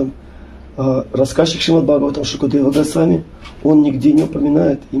Бхагаватам, рассказчик Шримад Бхагаватам Шукадева Госвами, он нигде не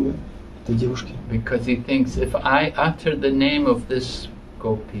упоминает имя этой девушки. Because he thinks if I utter the name of this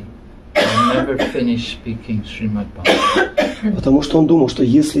gopi, I'll never finish speaking Srimad Bhagavatam. Потому что он думал, что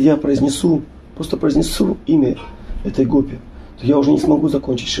если я просто произнесу имя этой гопи, то я уже не смогу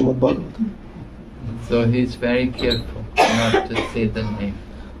закончить Шримад Бхагаватам. So he's very careful not to say the name.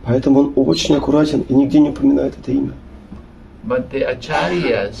 Поэтому он очень аккуратен и нигде не упоминает это имя. But the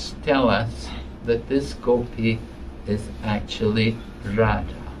acharyas tell us that this gopi is actually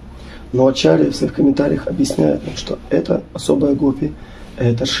Radha. Но ачарья в своих комментариях объясняет нам, что это особая гопи,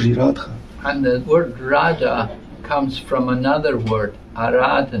 это Шри Радха. And the word Radha comes from another word,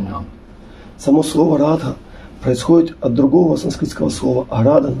 Aradhanam. Само слово Радха происходит от другого санскритского слова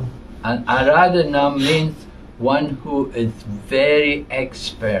Арадана. And Aradhana means one who is very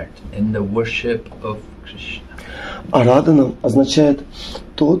expert in the worship of Krishna. Арадхана означает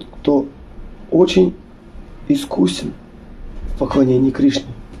тот, кто очень искусен в поклонении Кришне.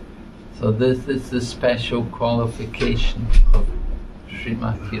 So this is the special qualification of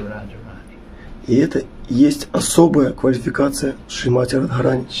Srimati Radharani. И это есть особая квалификация Шримати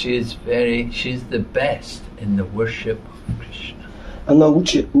Радхарани. She's the best in the worship of Krishna. Она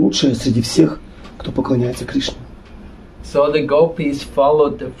лучшая среди всех, кто поклоняется Кришне. So the gopis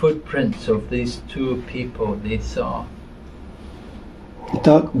followed the footprints of these two people they saw.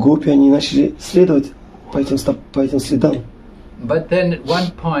 Итак, гопи, они начали следовать по этим следам. But then at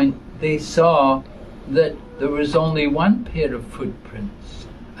one point they saw that there was only one pair of footprints,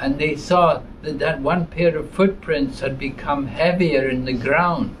 and they saw that one pair of footprints had become heavier in the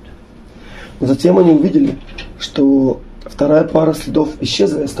ground. Но затем они увидели, что вторая пара следов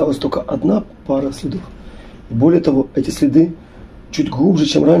исчезла, и осталась только одна пара следов. И более того, эти следы чуть глубже,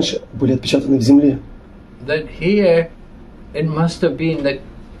 чем раньше, были отпечатаны в земле. That here it must have been that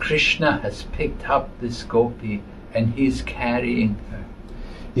Krishna has picked up this gopi and he's carrying her.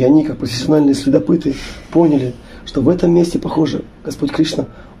 И они, как профессиональные следопыты, поняли, что в этом месте, похоже, Господь Кришна,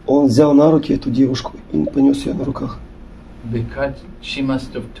 Он взял на руки эту девушку и понес ее на руках. Because she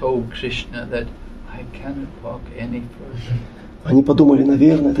must have told Krishna that I cannot walk any further. Они подумали,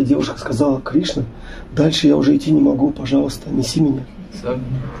 наверное, эта девушка сказала: Кришна, дальше я уже идти не могу, пожалуйста, неси меня. So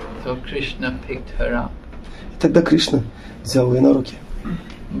Krishna picked her up. И тогда Кришна взял ее на руки.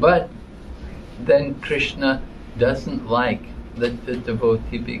 But then Krishna doesn't like that the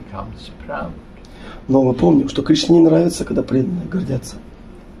devotee becomes proud. Но мы помним, что Кришне не нравится, когда преданные гордятся.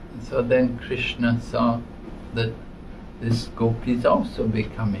 So then Krishna saw that this gopi is also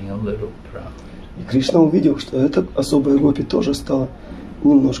becoming a little proud. И Кришна увидел, что эта особая гопи тоже стала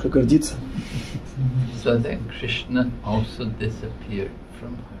немножко гордиться. So then Krishna also disappeared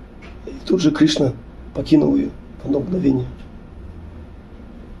from her. И тут же Кришна покинул ее в одно мгновение.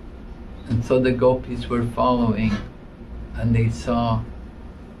 And so the gopis were following, and they saw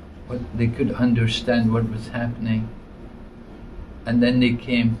they could understand what was happening. And then they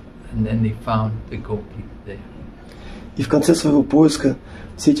came, and then they found the gopi there. И в конце своего поиска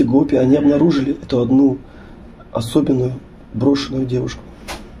все эти гопи, они обнаружили эту одну особенную брошенную девушку.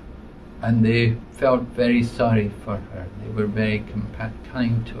 And they felt very sorry for her. They were very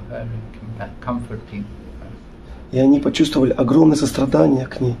kind to her and comforting her. И они почувствовали огромное сострадание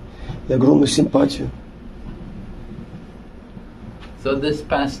к ней и огромную симпатию. So this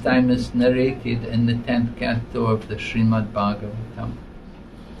pastime is narrated in the 10th canto of the Srimad Bhagavatam.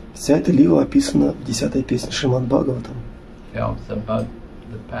 Вся эта лила описана в 10-й песне Шримад Бхагаватам. Tells about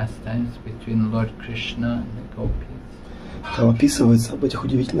the pastimes between Lord Krishna and the gopis. Там описывается об этих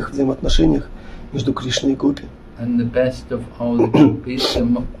удивительных взаимоотношениях между Кришной и гопи. And the best of all the gopis,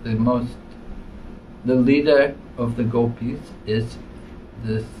 the leader of the gopis is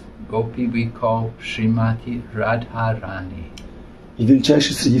this gopi we call Srimati Radharani. И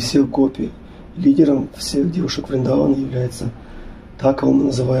величайший среди всех гопи, лидером всех девушек Вриндавана является та, кого мы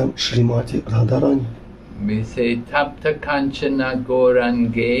называем Шримати Радхарани. We say Tapta Kanchana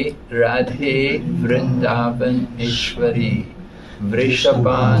Gaurange Radhe Vrindavan Ishwari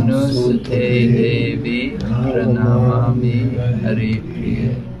Vrishabhanu Sute Devi Pranamami Hari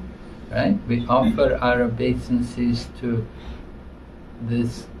Priya. Right? We offer our obeisances to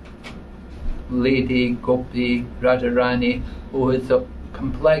this lady Gopi Radharani, whose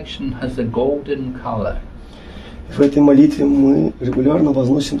complexion has a golden color. В этой молитве мы регулярно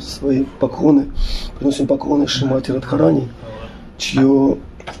возносим свои поклоны, приносим поклоны Шримати Радхарани, чье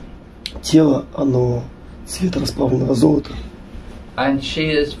тело, оно цвета расплавленного золота. And she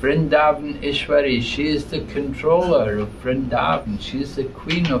is Vrindavan Ishwari. She is the controller of Vrindavan. She is the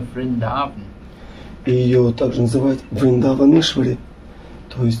queen of Vrindavan. И ее также называют Вриндаванишвари,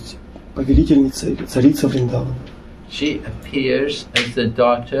 то есть повелительница или царица Вриндавана. She appears as the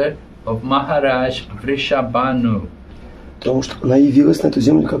daughter of Maharaj Vrishabhanu. Потому что она явилась на эту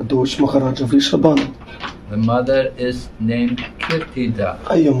землю как дочь Махараджа Вришабхану. The mother is named Kirtida.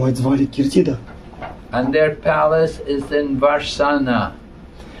 А ее мать звали Киртида. And their palace is in Varsana.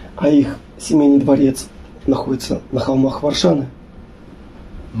 А их семейный дворец находится на холмах Варшаны.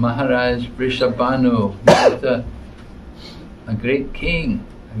 Maharaj Vrishabhanu was a great king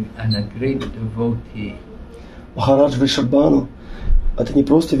and a great devotee. Махарадж Вришабхану — это не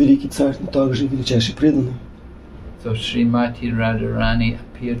просто великий царь, но также величайший преданный. So Srimati Radharani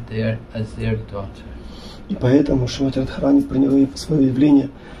appeared there as their daughter. И поэтому Шримати Радхарани приняла свое явление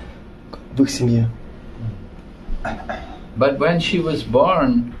в их семье. But when she was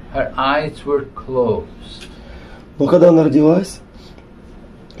born, her eyes were closed. Но когда она родилась,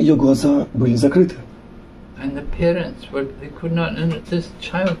 ее глаза были закрыты. And the parents they could not understand this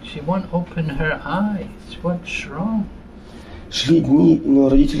child, she won't open her eyes. What's wrong? Шли дни, но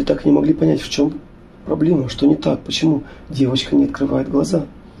родители так и не могли понять, в чем проблема, что не так, почему девочка не открывает глаза.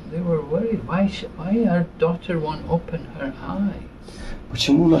 They were worried. Why our daughter won't open her eyes?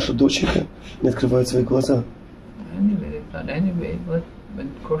 Почему наша доченька не открывает свои глаза? Anyway, in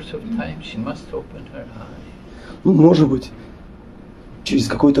the course of time, she must open her eyes. Ну, может быть, через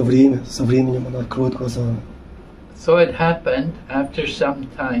какое-то время, со временем она откроет глаза. So it happened, after some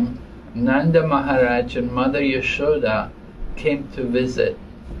time, Nanda Maharaj and Mother Yashoda came to visit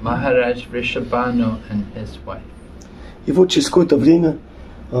Maharaj Vrishabhanu and his wife. И вот через какое-то время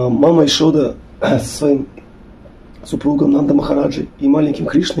мама Ишода со своим супругом Нанда Махараджи и маленьким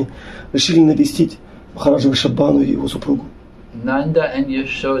Кришной решили навестить Махараджа Вришабхану и его супругу. Nanda and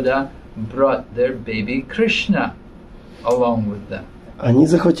Yashoda brought their baby Krishna along with them. Они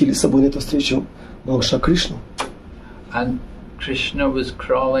захватили с собой на эту встречу малыша Кришну. And Krishna was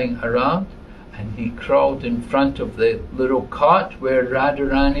crawling around, and he crawled in front of the little cot where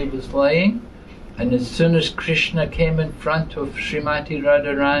Radharani was lying. And as soon as Krishna came in front of Srimati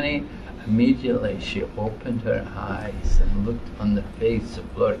Radharani, immediately she opened her eyes and looked on the face of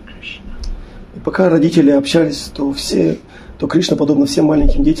Lord Krishna. И пока родители общались, то Кришна, подобно всем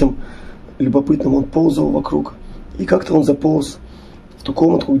маленьким детям, любопытным, он ползал вокруг. И как-то он заполз в ту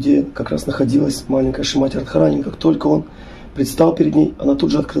комнатку, где как раз находилась маленькая Шримати Радхарани. Как только он предстал перед ней, она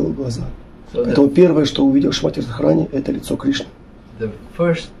тут же открыла глаза. Поэтому первое, что увидел Шримати Радхарани, это лицо Кришны. The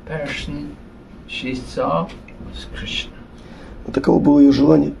first person she saw was Krishna. Таково было ее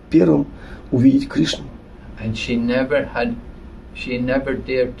желание первым увидеть Кришну. And she never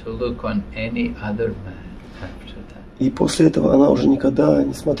dared to look on any other man after that. И после этого она уже никогда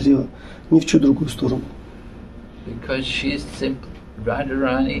не смотрела ни в чью другую сторону. Because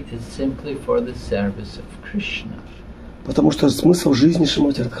Radharani is simply for the service of Krishna. Потому что смысл жизни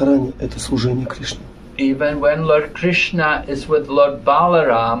Шримати Радхарани – это служение Кришне. Even when Lord Krishna is with Lord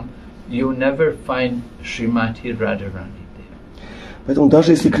Balaram, you never find Srimati Radharani there. Поэтому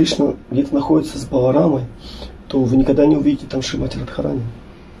даже если Кришна где-то находится с Баларамой, то вы никогда не увидите там Шримати Радхарани.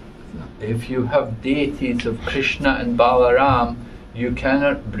 If you have deities of Krishna and Balaram, you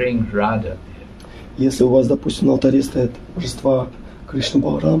cannot bring Radha there. Если у вас, допустим, на алтаре стоят божества Кришна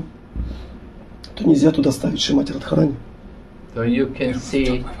Баларам, то нельзя туда ставить Шримати Радхарани. So you can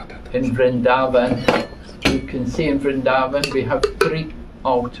see in Vrindavan, we have 3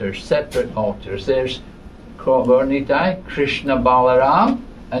 altars, separate altars. There's Gaurnitai, Krishna Balaram,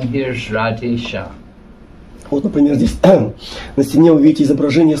 and here's Radhisha. Вот, например, здесь на стене вы видите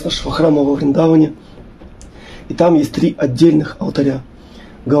изображение с нашего храма во Вриндаване. И там есть 3 отдельных алтаря.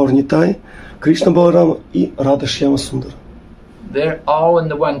 Гаурнитай, Кришна Баларама и Рада Шьяма Сундара. They're all in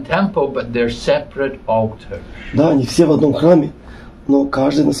the one temple, but they're separate altars. Да, они все в одном храме, но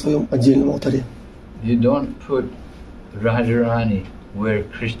каждый на своем отдельном алтаре. You don't put Radharani where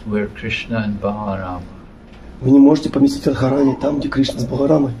Krishna and Balaram. Вы не можете поместить Радхарани там, где Кришна с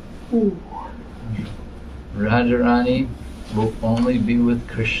Баларамой. Radharani will only be with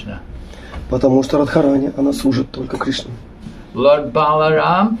Krishna. Потому что Радхарани, она служит только Кришне. Lord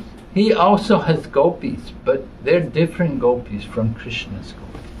Balaram, he also has gopis, but they're different gopis from Krishna's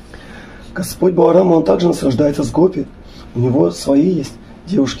gopis. Господь Баларама, он также наслаждается с гопи. У него свои есть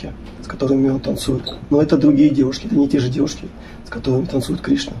девушки, с которыми он танцует. Но это другие девушки, это не те же девушки, с которыми танцует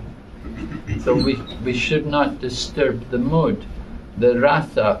Кришна. So we should not disturb the mood, the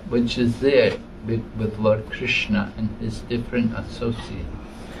rasa which is there with Lord Krishna and his different associates.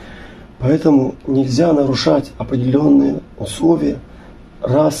 Поэтому нельзя нарушать определенные условия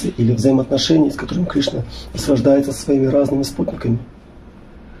расы или взаимоотношений, с которыми Кришна наслаждается своими разными спутниками.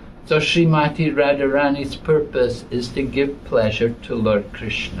 So Srimati Radharani's purpose is to give pleasure to Lord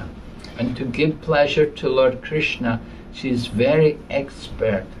Krishna. And to give pleasure to Lord Krishna, she is very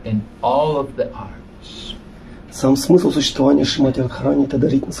expert in all of the arts. Сам смысл существования Шримати Радхарани – это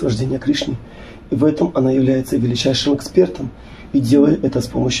дарить наслаждение Кришне. И в этом она является величайшим экспертом, и делает это с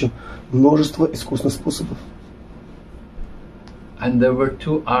помощью множества искусных способов. And there were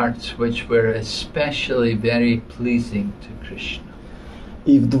 2 arts which were especially very pleasing to Krishna.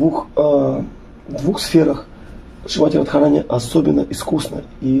 И в двух сферах Шримати Радхарани особенно искусна,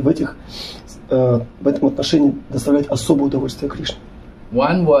 и в этом отношении доставляет особое удовольствие Кришне.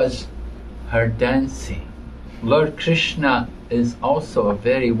 One was her dancing. Lord Krishna is also a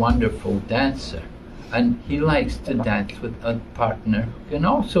very wonderful dancer, and he likes to dance with a partner who can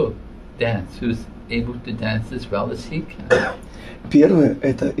also dance, who's able to dance as well as he can. Первое –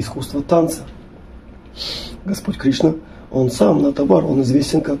 это искусство танца. Господь Кришна, Он сам на товар, Он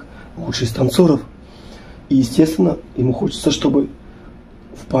известен как лучший из танцоров. И, естественно, Ему хочется, чтобы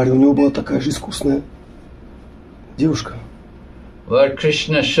в паре у него была такая же искусная девушка. Lord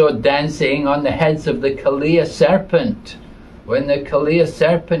Krishna showed dancing on the heads of the Kaliya serpent. When the Kaliya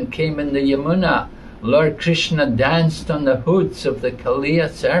serpent came in the Yamuna, Lord Krishna danced on the hoods of the Kaliya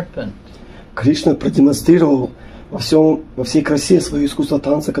serpent. Кришна продемонстрировал во всей красе свое искусство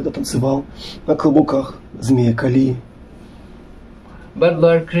танца, когда танцевал на клобуках змея Калии. But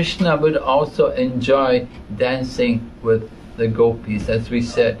Lord Krishna would also enjoy dancing with the gopis, as we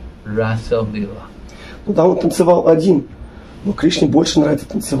said, Rasa Lila. Ну да, он танцевал один, но Кришне больше нравится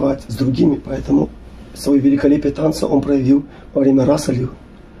танцевать с другими, поэтому свое великолепие танца он проявил во время Раса Лилы.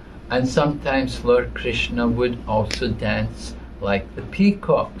 And sometimes Lord Krishna would also dance like the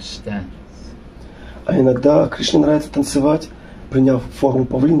peacocks dance. А иногда Кришне нравится танцевать, приняв форму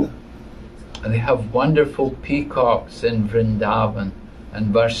павлина. And they have wonderful peacocks in Vrindavan.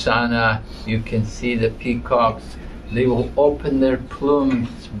 And Varsana, you can see the peacocks. They will open their plumes,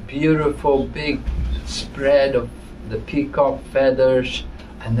 beautiful big spread of the peacock feathers,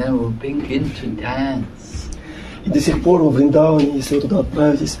 and then will begin to dance. И до сих пор во Вриндаване, если вы туда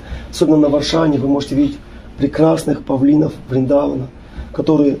отправитесь, особенно на Варшане, вы можете видеть прекрасных павлинов Вриндавана,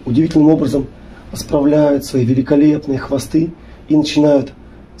 которые удивительным образом расправляют свои великолепные хвосты и начинают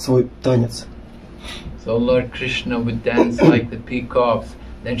свой танец. So Lord Krishna would dance like the peacocks.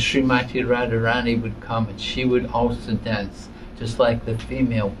 Then Srimati Radharani would come and she would also dance, just like the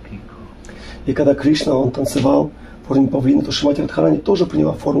female peacock. И когда Кришна, он танцевал в форме павлина, то Шримати Радхарани тоже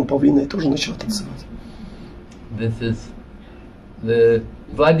приняла форму павлина и тоже начала танцевать. This is the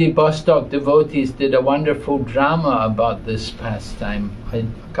Vladivostok devotees did a wonderful drama about this pastime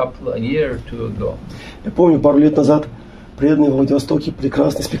a year or two ago. Я помню, пару лет назад преданные в Владивостоке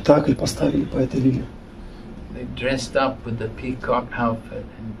прекрасный спектакль поставили по этой лиле. They dressed up with the peacock outfit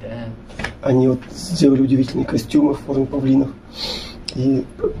and danced. Они вот сделали удивительные костюмы в форме павлинов и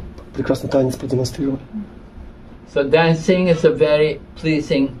прекрасный танец продемонстрировали. So dancing is a very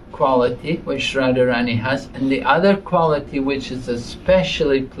pleasing quality which Radharani has, and the other quality which is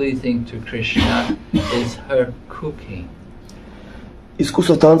especially pleasing to Krishna is her cooking.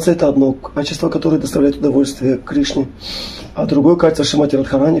 Искусство танца – это одно качество, которое доставляет удовольствие Кришне, а другое качество Шримати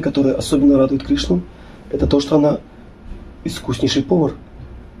Радхарани, которое особенно радует Кришну, это то, что она искуснейший повар.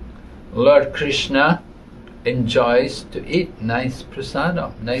 Lord Krishna enjoys to eat nice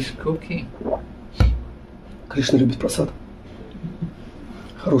prasadam, nice cooking. Кришна любит прасад.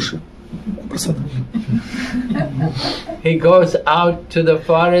 Хороший прасад. He goes out to the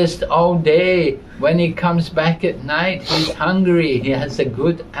forest all day. When he comes back at night, he's hungry. He has a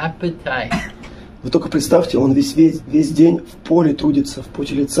good appetite. Вы только представьте, он весь день в поле трудится, в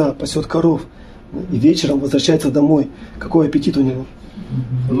поте лица, пасет коров. И вечером возвращается домой. Какой аппетит у него.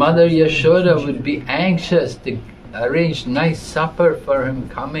 Mother Yashoda would be anxious to arrange nice supper for him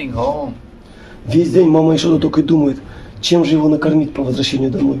coming home. Весь день мама Яшода только и думает, чем же его накормить по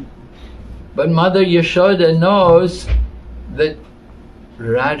возвращению домой. But Mother Yashoda knows that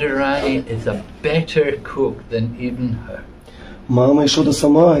Radharani is a better cook than even her. Мама Яшода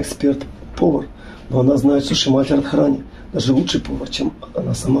сама эксперт-повар, но она знает, что Шримати Радхарани даже лучший повар, чем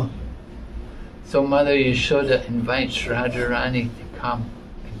она сама. So Mother Yashoda invites Radharani to come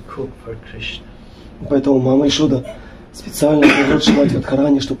and cook for Krishna. Поэтому мама Яшода специально зовет Шримати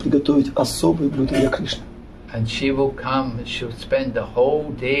Радхарани, чтобы приготовить особые блюда для Кришны. And she will come and she'll spend the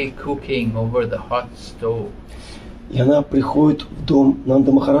whole day cooking over the hot stove. И она приходит в дом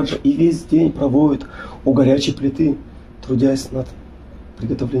Нанда Махараджа и весь день проводит у горячей плиты, трудясь над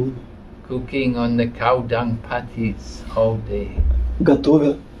приготовлениями. Cooking on the cow dung patties all day.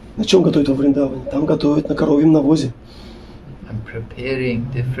 Готовя. На чем готовят во Вриндаване? Там готовят на коровьем навозе. And preparing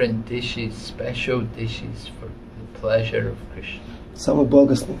different dishes, special dishes for the pleasure of Krishna. Самый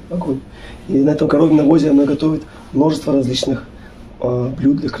благостный огонь. И на этом коровьем навозе она готовит множество различных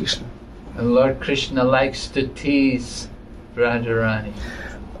блюд для Кришны. And Lord Krishna likes to tease Radharani.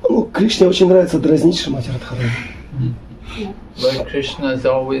 Ну, Кришне очень нравится дразнить Шримати Радхарани. Lord Krishna is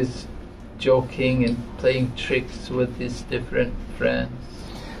always joking and playing tricks with his different friends.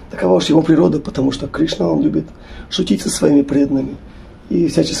 Такова уж его природа, потому что Кришна, он любит шутить со своими преданными и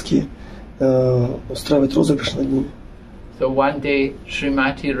всячески устраивать розыгрыш над ними. So one day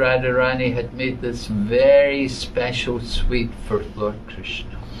Srimati Radharani had made this very special sweet for Lord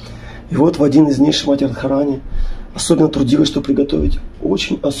Krishna. И вот в один из дней Шримати Радхарани особенно трудилась, чтобы приготовить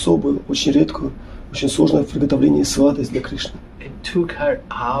очень особую, очень редкую очень сложное в приготовлении сладость для Кришны. It took her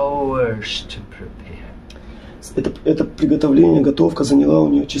hours to prepare. Это приготовление, готовка заняла у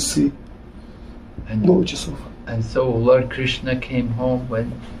нее часы, много часов. And so Lord Krishna came home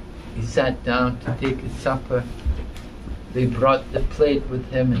when he sat down to take his supper. They brought the plate with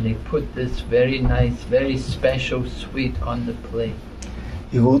him and they put this very nice, very special sweet on the plate.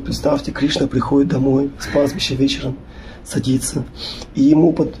 И вот, представьте, Кришна приходит домой с пастбища вечером, садится, и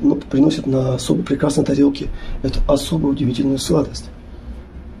ему приносят на особо прекрасной тарелке эту особую удивительную сладость.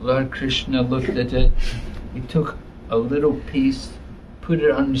 Lord Krishna looked at it, he took a little piece, put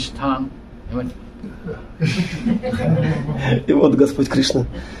it on his tongue, and went. И вот Господь Кришна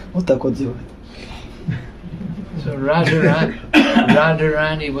вот так вот делает. So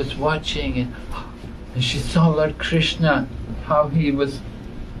Radharani was watching and she saw Lord Krishna, how he was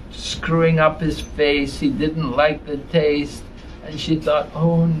screwing up his face, he didn't like the taste, and she thought,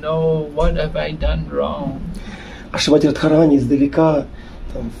 oh no, what have I done wrong? А Шримати Радхарани издалека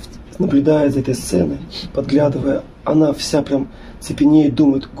там, наблюдает за этой сценой, подглядывая, она вся прям цепенеет,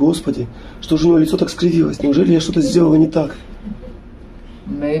 думает, Господи, что же у него лицо так скривилось, неужели я что-то сделала не так?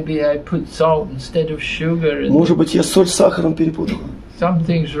 Maybe I put salt instead of sugar. Может быть, я соль с сахаром перепутала.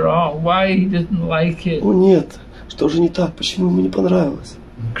 Something's wrong. Why he didn't like it? О нет, что же не так? Почему ему не понравилось?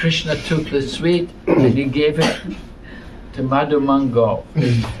 Krishna took the sweet and he gave it to Madhu Mangal,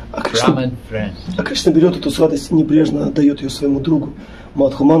 his Brahmin friend. А Кришна берет эту сладость и небрежно отдает ее своему другу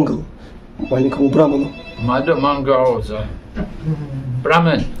Мадху Мангалу, маленькому браману. Madhu Mangal was a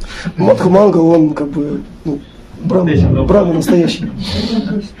Brahmin. Мадху Мангал, он как бы браман настоящий.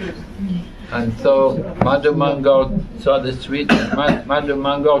 And so Madhu Mangal saw the sweet. Madhu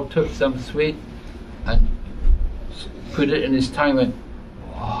Mangal took some sweet and put it in his tongue and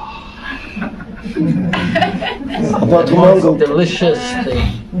Мадху Мангал, delicious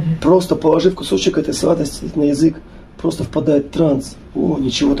thing. просто положив кусочек этой сладости на язык, просто впадает в транс. О,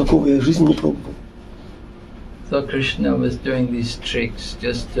 ничего такого я в жизни не пробовал. So Krishna was doing these tricks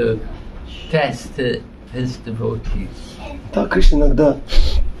just to test his devotees. Так Кришна иногда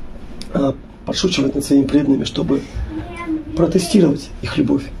подшучивает над своими преданными, чтобы протестировать их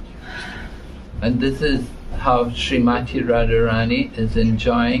любовь. And this is how Srimati Radharani is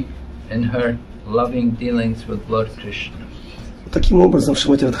enjoying in her loving dealings with Lord Krishna. Таким образом,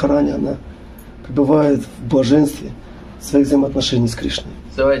 Шримати Радхарани, она пребывает в блаженстве своих взаимоотношений с Кришной.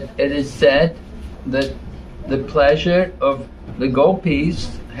 So it is said that the pleasure of the gopis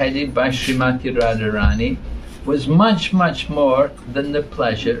headed by Srimati Radharani was much, much more than the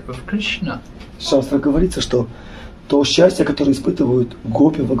pleasure of Krishna. В шастрах говорится, что то счастье, которое испытывают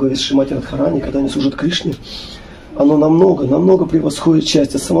гопи во главе с Шримати Радхарани, когда они служат Кришне, оно намного превосходит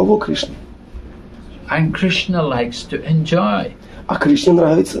счастье самого Кришны. And Krishna likes to enjoy. А Кришне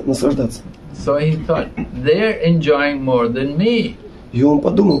нравится наслаждаться. So he thought, they're enjoying more than me. И он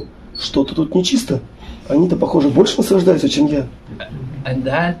подумал, что-то тут нечисто. Они-то, похоже, больше наслаждаются, чем я. And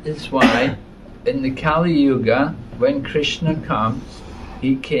that is why in the Kali Yuga, when Krishna comes,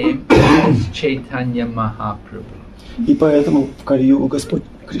 he came as Chaitanya Mahaprabhu. И поэтому в Кали-югу Господь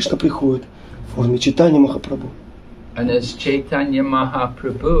Кришна приходит в форме Чайтаньи Махапрабху. And as Chaitanya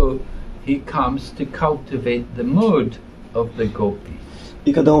Mahaprabhu, he comes to cultivate the mood of the gopis.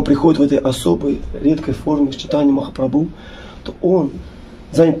 И когда он приходит в этой особой, редкой форме Чайтаньи Махапрабху, то он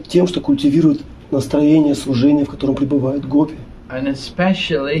занят тем, что культивирует настроение служения, в котором пребывают гопи. And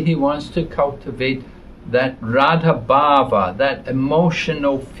especially he wants to cultivate that Radha Bhava, that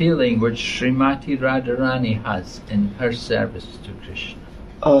emotional feeling which Srimati Radharani has in her service to Krishna.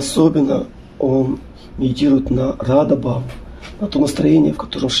 А особенно он медитирует на Рада Бхаву, на то настроение, в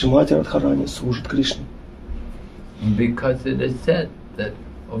котором Шримати Радхарани служит Кришне. Because it is said that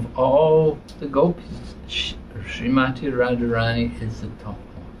of all the gopis, Srimati Radharani is the topmost.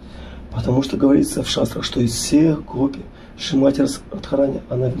 Потому что говорится в шастрах, что из всех гопи Шримати Радхарани,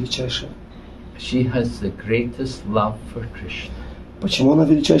 она величайшая. She has the greatest love for Krishna. Почему она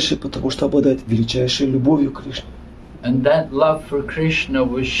величайшая? Потому что обладает величайшей любовью к Кришне. And that love for Krishna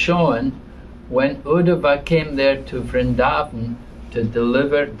was shown when Uddhava came there to Vrindavan to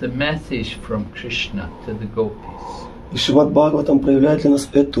deliver the message from Krishna to the gopis. И Шримад Бхагаватам проявляет для нас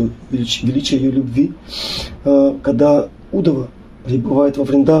эту величие ее любви, когда Уддава прибывает во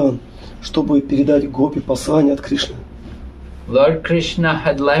Вриндаван, чтобы передать гопи послание от Кришны. Lord Krishna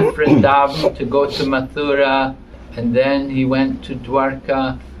had left Vrindavan to go to Mathura, and then he went to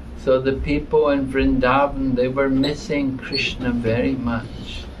Dwarka. So the people in Vrindavan, they were missing Krishna very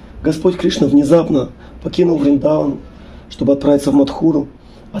much. Господь Кришна внезапно покинул Вриндаван, чтобы отправиться в Мадхуру,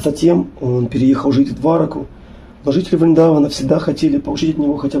 а затем он переехал жить в Двараку. Но жители Вриндавана всегда хотели получить от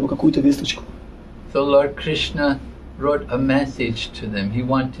него хотя бы какую-то весточку. So Lord Krishna wrote a message to them.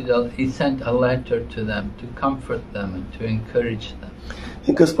 He sent a letter to them to comfort them and to encourage them.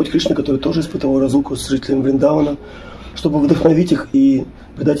 И Господь Кришна, который тоже испытывал разлуку с жителями Вриндавана, чтобы вдохновить их и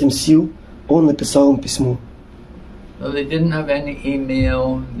придать им сил, Он написал им письмо. So they didn't have any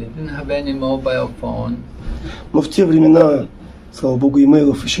email, they didn't have any mobile phone. Но в те времена, слава Богу,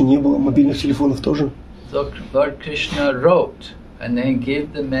 имейлов еще не было, мобильных телефонов тоже. So Lord Krishna wrote and then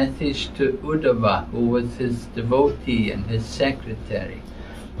gave the message to Uddhava, who was his devotee and his secretary.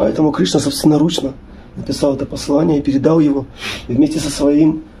 Поэтому Кришна собственноручно написал это послание и передал его вместе со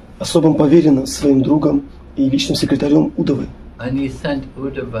своим особым поверенным, своим другом и личным секретарем Удавы. And he sent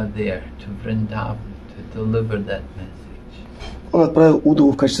Uddhava there to Vrindavan to deliver that message. Он отправил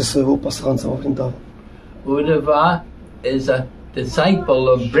Удаву в качестве своего посланца во Вриндаван. Uddhava is a disciple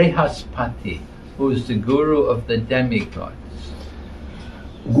of Brihaspati, who is the guru of the demigods.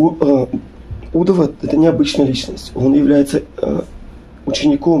 Удава – это необычная личность. Он является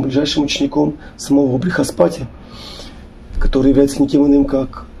учеником, ближайшим учеником самого Брихаспати, который является никем иным,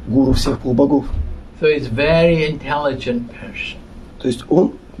 как гуру всех полубогов. So he's very intelligent person. То есть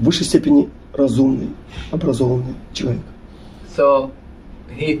он в высшей степени разумный, образованный человек. So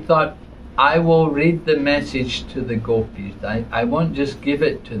he thought, I will read the message to the gopis. I won't just give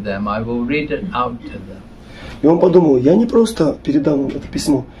it to them, I will read it out to them. И он подумал, я не просто передам им это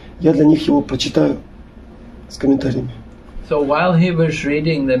письмо, я для них его прочитаю с комментариями. So while he was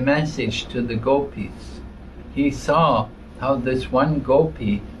reading the message to the gopis, he saw how this one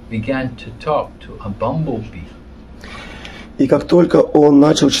gopi began to talk to a bumblebee. И как только он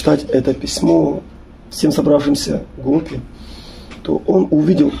начал читать это письмо всем собравшимся гопи, то он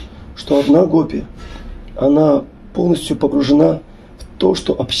увидел, что одна гопи, она полностью погружена в то,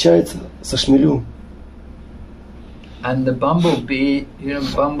 что общается со шмелем. And the bumblebee,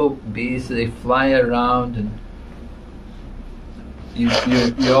 bumblebees, they fly around and you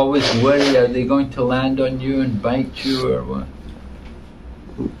always worry, are they going to land on you and bite you or what?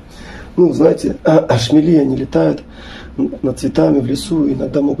 Ну, знаете, шмели, они летают над цветами в лесу,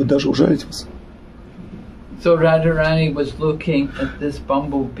 иногда могут даже ужалить вас. So Radharani was looking at this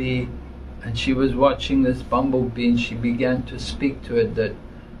bumblebee and she was watching this bumblebee and she began to speak to it that,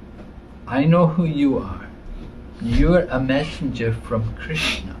 I know who you are. You're a messenger from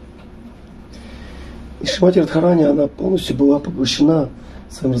Krishna. И Шримати Радхарани, она полностью была поглощена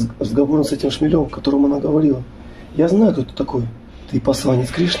своим разговором с этим шмелем, которому она говорила. Я знаю, кто ты такой. Ты посланец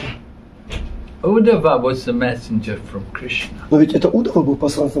Кришны. Uddhava was the messenger from Krishna. Но ведь это Удава был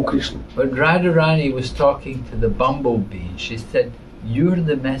посланцем Кришны. But Radharani was talking to the bumblebee and she said, you're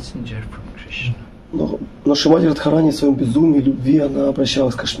the messenger from Krishna. Но Шримати Радхарани в своем безумии, любви, она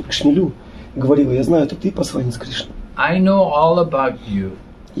обращалась к шмелю и говорила, я знаю, это ты посланец Кришны. I know all about you.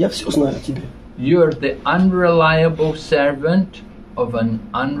 Я все знаю о тебе. You're the unreliable servant of an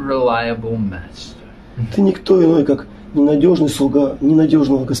unreliable master. Ты никто иной, как ненадежный слуга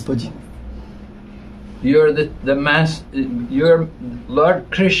ненадежного господина. You're your Lord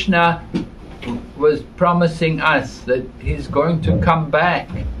Krishna was promising us that he's going to come back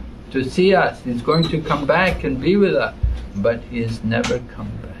to see us. He's going to come back and be with us, but he has never come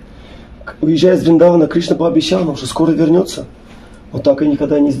back. Уезжая из Вриндавана, Кришна пообещал нам, что скоро вернется. Он так и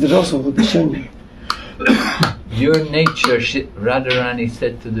никогда не сдержал своего обещания. Your nature, Radharani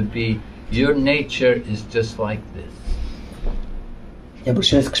said to the bee, your nature is just like this. И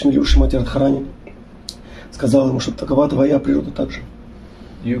обращаясь к шмелю Шримати Радхарани, сказал ему, что такова твоя природа также.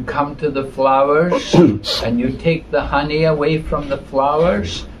 You come to the flowers and you take the honey away from the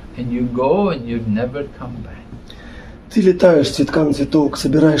flowers and you go and you never come back. Ты летаешь с цветка на цветок,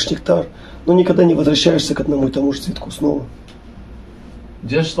 собираешь нектар, но никогда не возвращаешься к одному и тому же цветку снова.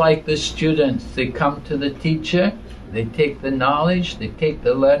 Just like the students, they come to the teacher, they take the knowledge, they take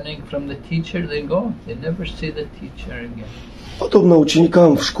the learning from the teacher, they go. They never see the teacher again. Подобно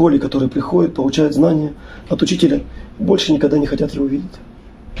ученикам в школе, которые приходят, получают знания от учителя, больше никогда не хотят его видеть.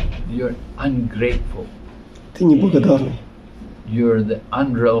 You're ungrateful. Ты неблагодарный. You're the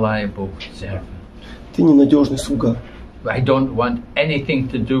unreliable servant. Ты ненадежный слуга. I don't want anything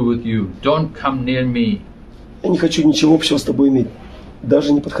to do with you. Don't come near me. Я не хочу ничего общего с тобой иметь.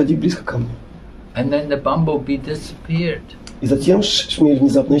 Даже не подходи близко ко мне. And then the bumblebee disappeared. И затем шмель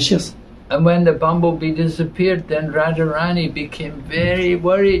внезапно исчез. And when the bumblebee disappeared, then Radharani became very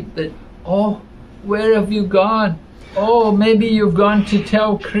worried that, oh, where have you gone? Oh, maybe you've gone to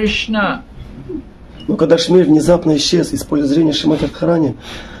tell Krishna. Но когда шмель внезапно исчез из поля зрения Шримати Радхарани,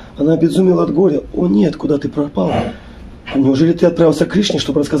 она обезумела от горя. О нет, куда ты пропал? Неужели ты отправился к Кришне,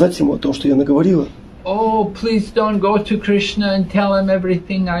 чтобы рассказать ему о том, что я наговорила? Oh, please don't go to Krishna and tell him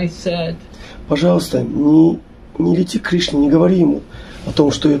everything I said. Пожалуйста, не лети к Кришне, не говори ему о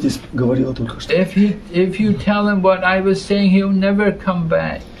том, что я здесь говорила только что. If you tell him what I was saying, he'll never come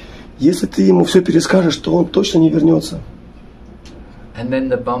back. Если ты ему все перескажешь, то он точно не вернется. And then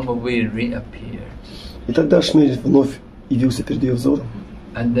the bumblebee reappeared. И тогда шмель вновь явился перед ее взором.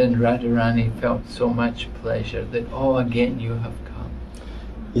 And then Radharani felt so much pleasure that, oh, again you have come.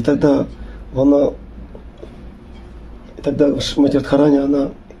 И тогда Шримати Радхарани,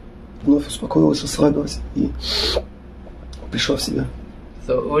 она вновь успокоилась, расслабилась и пришла в себя.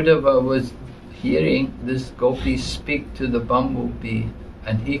 So Uddhava was hearing this gopi speak to the bumblebee,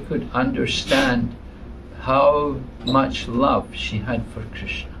 and he could understand how much love she had for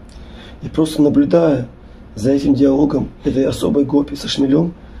Krishna. И просто наблюдая за этим диалогом этой особой гопи со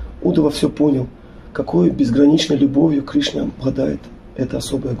шмелем, Уддава все понял, какой безграничной любовью к Кришне обладает эта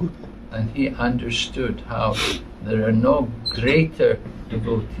особая гопи. And he understood how there are no greater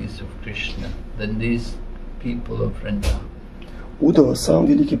devotees of Krishna than these people of Vrindavan. Уддава, сам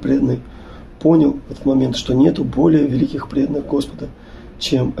великий преданный, понял в этот момент, что нету более великих преданных Господа,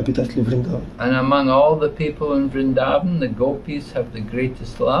 чем обитатели Вриндавана. And among all the people in Vrindavan, the gopis have the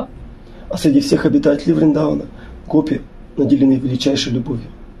greatest love. А среди всех обитателей Вриндавана гопи наделены величайшей любовью.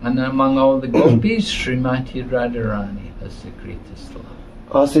 And among all the gopis, Srimati Radharani has the greatest love.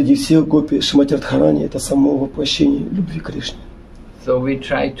 А среди всех гопи Шримати Радхарани это само воплощение любви к Кришне. So we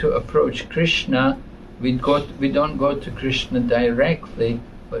try to approach Krishna. We don't go to Krishna directly,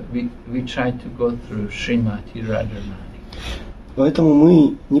 but we try to go through Srimati Radharani. Поэтому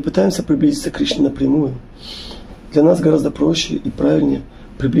мы не пытаемся приблизиться к Кришне напрямую. Для нас гораздо проще и правильнее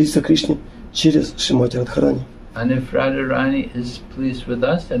приблизиться к Кришне через Шримати Радхарани. And if Radharani is pleased with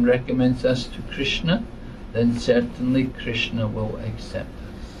us and recommends us to Krishna, then certainly Krishna will accept us.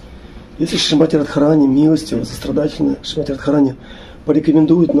 Если Шримати Радхарани милостиво, сострадательно, Шримати Радхарани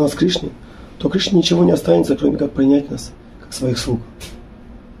порекомендует нас Кришне, то Кришне ничего не останется, кроме как принять нас, как своих слуг.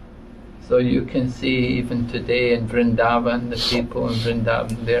 So you can see even today in Vrindavan, the people in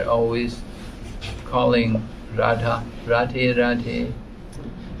Vrindavan, they're always calling Radha, Radhe, Radhe.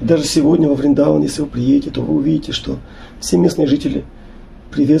 И даже сегодня во Вриндаван, если вы приедете, то вы увидите, что все местные жители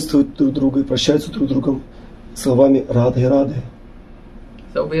приветствуют друг друга и прощаются друг с другом словами Радhe, Радhe.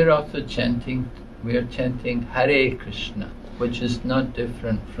 So we are also chanting Hare Krishna, which is not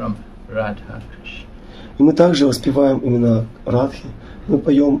different from Radha Krishna. И мы также воспеваем имена Радхи, мы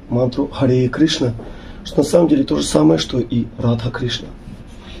поем мантру Харе Кришна, что на самом деле то же самое, что и Радха Кришна.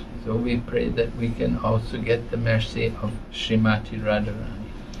 So we pray that we can also get the mercy of Srimati Radharani.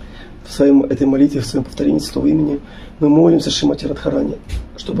 В этой молитве, в своем повторении святого имени, мы молимся Шримати Радхарани,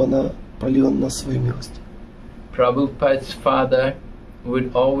 чтобы она пролила на нас свою милость. Prabhupada's father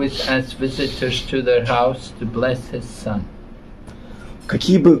would always ask visitors to their house to bless his son.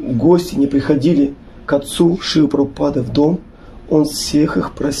 Какие бы гости ни приходили к отцу Шрилы Прабхупады в дом, он всех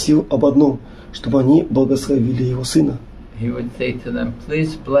их просил об одном, чтобы они благословили его сына. He would say to them,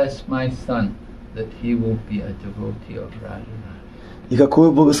 please bless my son, that he will be a devotee of Radharani. И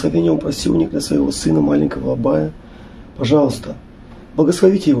какое благословение он просил у них для своего сына, маленького Абая? Пожалуйста,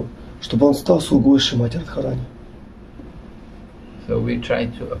 благословите его, чтобы он стал слугой Шримати Радхарани. So we try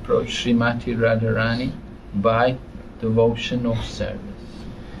to approach Srimati Radharani by devotional service.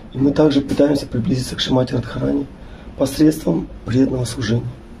 И мы также пытаемся приблизиться к Шримати Радхарани посредством преданного служения.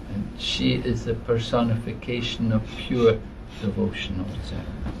 And she is the personification of pure devotional service.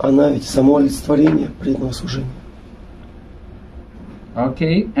 Она ведь само олицетворение преданного служения.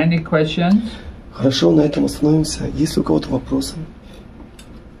 Okay, any questions? Хорошо, на этом остановимся. Есть ли у кого-то вопросы?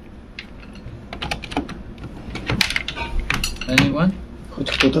 Anyone?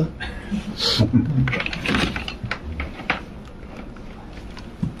 Хоть кто-то?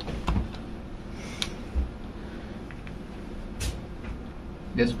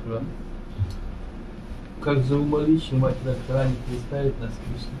 Yes, Prabhu. Как заумолить Шримати Радхарани представить нас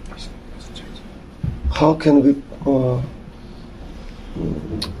Кришне? How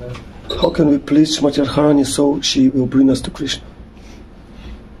can we please Shrimati Radharani so she will bring us to Krishna?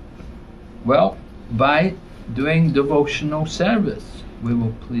 Well, by doing devotional service, we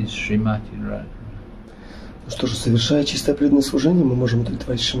will please Srimati Radharani. Ну что же, совершая чистое преданное служение, мы можем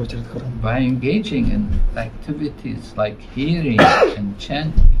удовлетворить Шримати Радхарани. By engaging in activities like hearing and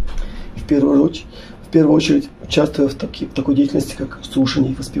chanting. В первую очередь, участвуя в такой деятельности, как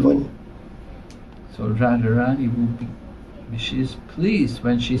слушание и воспевание. So Radharani she is pleased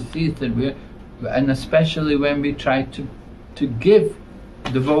when she sees that and especially when we try to give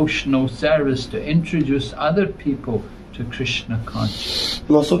devotional service to introduce other people to Krishna consciousness.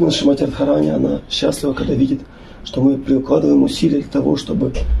 Но особенно Шримати Радхарани, она счастлива, когда видит, что мы прикладываем усилия для того,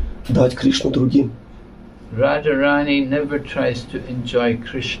 чтобы дать Кришну другим. Radharani never tries to enjoy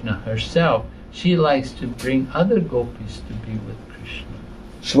Krishna herself. She likes to bring other gopis to be with Krishna.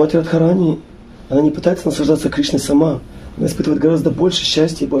 Шримати Радхарани, она не пытается наслаждаться Кришной сама. Она испытывает гораздо больше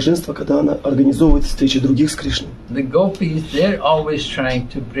счастья и блаженства, когда она организовывает встречи других с Кришной. The gopis, they're always trying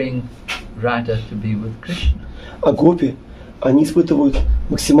to bring Radha to be with Krishna. А гопи, они испытывают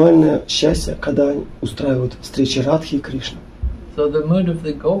максимальное счастье, когда они устраивают встречи Радхи и Кришны. So the mood of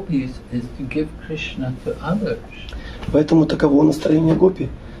the gopis is to give Krishna to others. Поэтому таково настроение гопи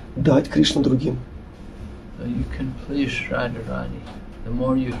 – дать Кришну другим. So you can please Radharani. The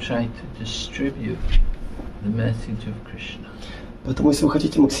more you try to distribute the message of Krishna. Поэтому, если вы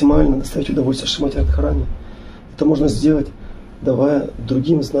хотите максимально доставить удовольствие Шримати Радхарани, это можно сделать, давая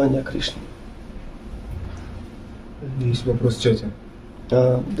другим знания о Кришне. Есть вопрос в чате.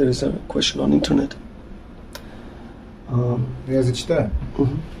 There is a question on internet. Я зачитаю.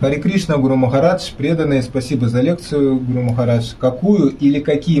 Харе Кришна, Гуру Махарадж, преданные, спасибо за лекцию, Гуру Махарадж. Какую или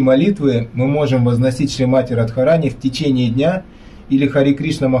какие молитвы мы можем возносить Шримати Радхарани в течение дня, или Харе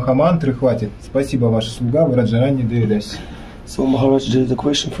Кришна Махамантры хватит? Спасибо, ваша слуга, Враджарани Девидаси. So Maharaj, there is a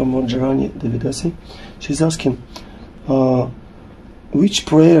question from Vrajarani Devidasi. She's asking, which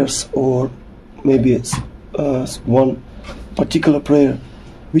prayers, or maybe one particular prayer,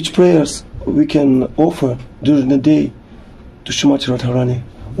 which prayers we can offer during the day to Shrimati Radharani,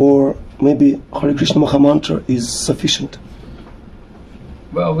 or maybe Hare Krishna Mahamantra is sufficient?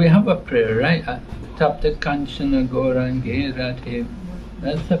 Well, we have a prayer, right? Tapta Kanchana Gaurangi Radhe.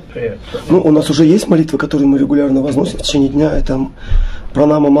 That's a prayer. Ну, у нас уже есть молитвы, которые мы регулярно возносим в течение дня. Это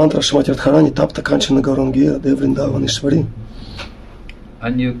пранама мантра Шримати Радхарани, Тапта Канчана Гауранги Радhe Вриндаван Ишвари.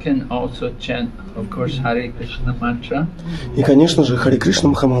 And you can also chant, of course, Hare Krishna mantra. И, конечно же, Харе Кришна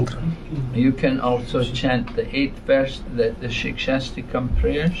Махамантра. You can also chant the 8th verse, the Shikshastikam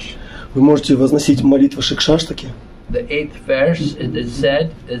prayers. Вы можете возносить молитвы Шикшаштаки. The 8th verse, it is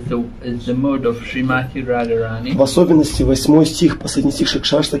said, is the mood of Srimati Radharani. В особенности 8 стих, последний стих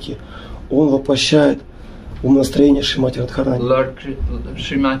Шикшаштаки, он воплощает умонастроение Шримати Радхарани. Lord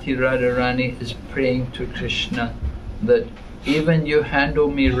Srimati Radharani is praying to Krishna that even you handle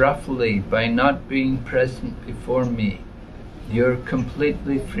me roughly by not being present before me, you're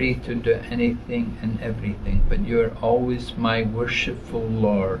completely free to do anything and everything, but you're always my worshipful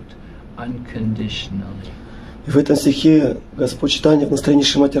Lord, unconditionally. И в этом стихе Господь Чайтанья в настроении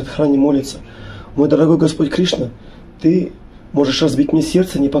Шримати Радхарани молится: «Мой дорогой Господь Кришна, Ты можешь разбить мне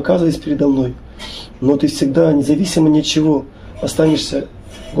сердце, не показываясь передо мной, но Ты всегда, независимо ни от чего, останешься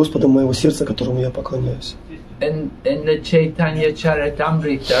Господом моего сердца, которому я поклоняюсь». In the Chaitanya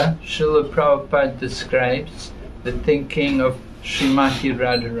Charitamrita, Srila Prabhupada describes the thinking of Srimati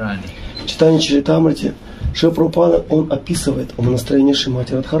Radharani. В Чайтанья Чаритамрите Шрила Прабхупада, он описывает умонастроение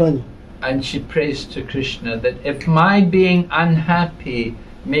Шримати Радхарани. And she prays to Krishna that if my being unhappy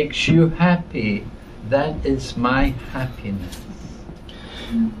makes you happy, that is my happiness.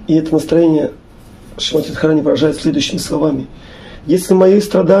 И это настроение Шримати Радхарани выражает следующими словами: «Если мои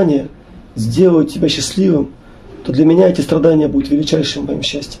страдания сделают тебя счастливым, то для меня эти страдания будут величайшим моим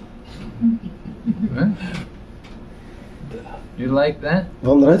счастьем». Do you like that?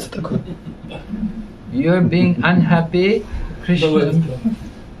 Вам нравится такое? You're being unhappy, Krishna.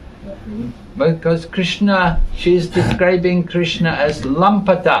 Because Krishna, she's describing Krishna as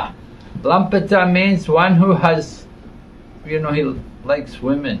Lampata. Lampata means one who has, he likes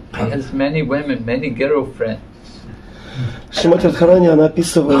women. He has many women, many girlfriends. Шримати Радхарани, она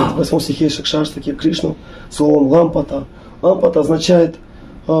описывает в 8 стихе Шикшаштаки Кришну словом лампата. Лампата означает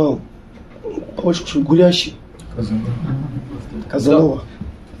гулящий. Казанова.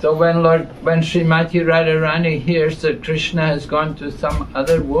 So when Srimati Radharani hears that Krishna has gone to some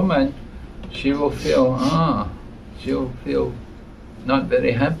other woman, she will feel not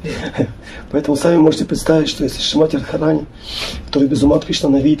very happy. Поэтому сами можете представить, что если Шримати Радхарани, который без ума от Кришны,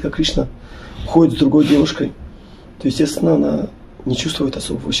 она видит, как Кришна ходит с другой девушкой, то, естественно, она не чувствует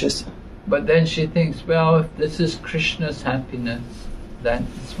особого счастья. But then she thinks, well, if this is Krishna's happiness, that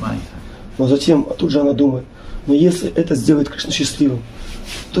is my happiness. Но затем, тут же она думает, но если это сделает Кришну счастливым,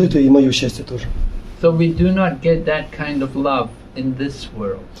 то это и мое счастье тоже. So we do not get that kind of love in this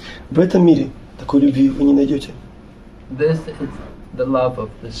world. В этом мире такой любви вы не найдете. This is the love of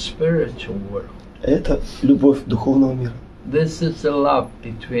the spiritual world. Это любовь духовного мира. This is the love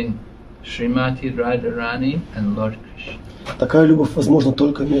between Srimati Radharani and Lord Krishna. Такая любовь возможна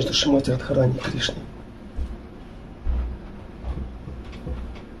только между Шримати Радхарани и Кришной.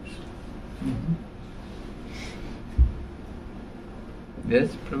 Yes,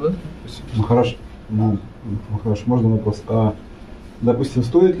 Prabhu? Махараш, можно вопрос? Допустим,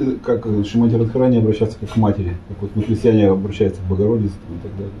 стоит ли, как Шримати Радхарани, обращаться как к матери, как вот мы христиане обращаются к Богородице и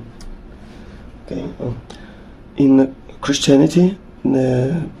так далее? Okay. In Christianity,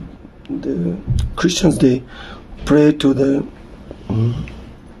 the Christians, they pray to the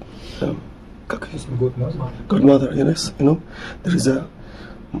Godmother. Yes, you know, there is a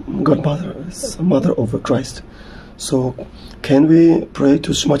Godmother, it's a mother of Christ. So, can we pray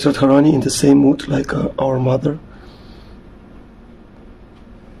to Shrimati Radharani in the same mood like our mother?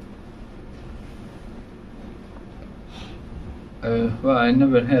 Well, I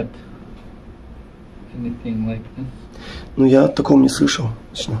never had anything like this. Ну, я о таком не слышал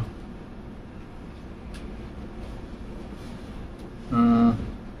лично.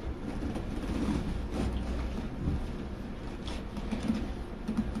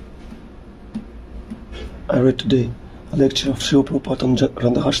 I read today a lecture of Srila Prabhupada on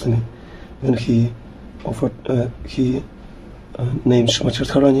Radhashtami when he offered, named Shrimati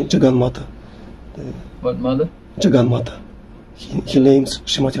Radharani Jagan Mata. What mother? Jagan Mata. He names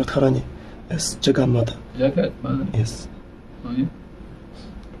Shrimati Radharani as Jagan Mata. Jagat Mother? Yes. Oh, yeah?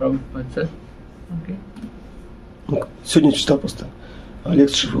 Prabhupada said? Okay. Ну, сегодня читал просто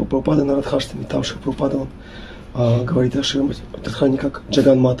лекцию Шрила Прабхупады на Радхаштаме. Там Шрила Прабхупада говорит о Шримати Радхарани как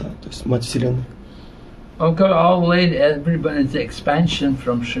Джаган Мата, то есть Мать Вселенной. Okay, all late, everybody is expansion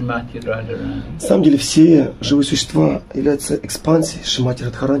from Srimati Radharani. На самом деле все живые существа являются экспансией Шримати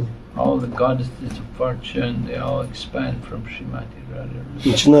Радхарани. All the goddesses of fortune, they all expand from Srimati Radharani.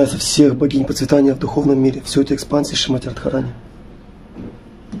 Начиная со всех богинь процветания в духовном мире, все это экспансии Шримати Радхарани.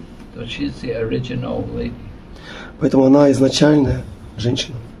 So she's the original lady. Поэтому она изначальная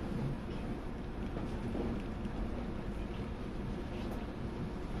женщина.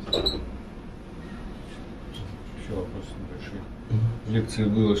 Еще вопрос небольшой. В лекции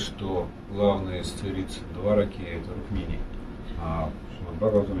было, что главная из цариц Двараки это Рукмини. А в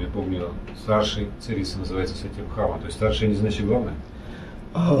Бхагаватам, я помню, старшей царицей называется Сатьябхама. То есть старшая не значит главная?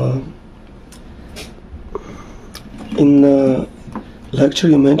 In lecture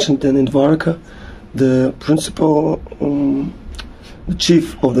you mentioned that in Dwaraka the principal, the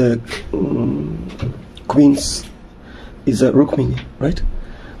chief of the queens is Rukmini, right?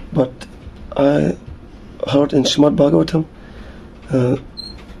 But I heard in Srimad Bhagavatam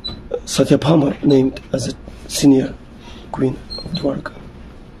Satyabhama named as a senior queen of Dwaraka.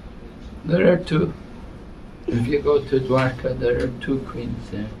 There are two. If you go to Dwarka, there are two queens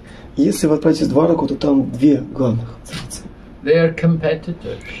there. Если вы отправитесь в Двараку, то там две главных царицы. They are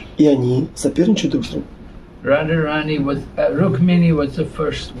competitors. И они соперничают друг с другом. Radharani was, Rukmini was the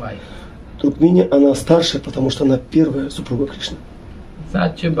first wife. Рукмини, она старшая, потому что она первая супруга Кришны.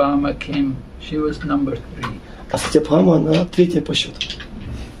 Satyabhama came, she was number 3. А Сатьябхама, она третья по счету.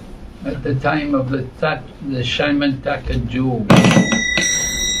 At the time of the Shaimantaka jewel.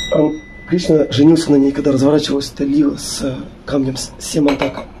 Кришна женился на ней, когда разворачивалась эта лила с камнем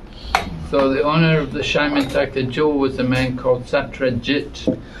Семантака. So the owner of the Shaimantaka jewel was a man called Satrajit,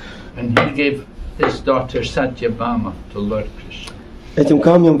 and he gave his daughter Satyabhama to Lord Krishna. Этим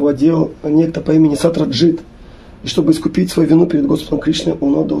камнем владел некто по имени Сатраджит, и чтобы искупить свою вину перед Господом Кришной,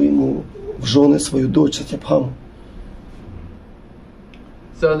 он отдал ему в жены свою дочь Сатьябхаму.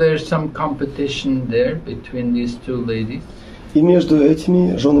 So there's some competition there between these two ladies. И между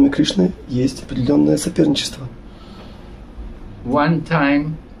этими женами Кришны есть определенное соперничество. One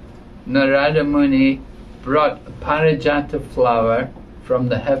time, Narada Muni brought a parijata flower from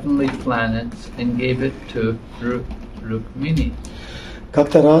the heavenly planets and gave it to Rukmini.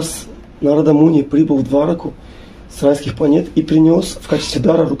 Как-то раз Нарада Муни прибыл в Двараку с райских планет и принес в качестве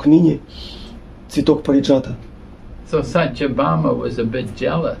дара Рукмини цветок париджата. So Satyabhama was a bit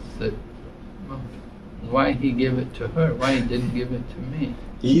jealous that why he gave it to her, why he didn't give it to me.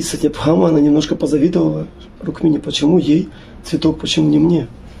 И Сатьябхама, она немножко позавидовала Рукмини, почему ей цветок, почему не мне.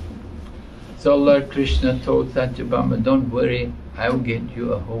 So Lord Krishna told Satyabhama, don't worry, I'll get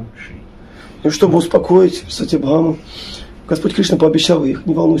you a whole tree. И чтобы успокоить Сатьябхаму, Господь Кришна пообещал ей: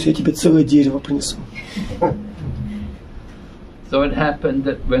 не волнуйся, я тебе целое дерево принесу. So it happened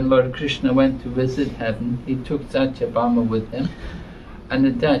that when Lord Krishna went to visit heaven, he took Satyabhama with him, and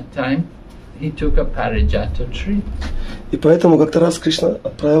at that time he took a parijata tree. И поэтому как-то раз Кришна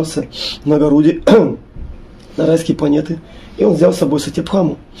отправился на Гаруде, на райские планеты, и он взял с собой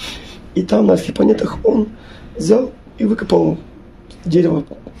Сатьябхаму. И там, на райских планетах, он взял и выкопал дерево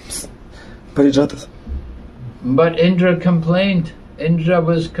париджата. But Indra complained. Indra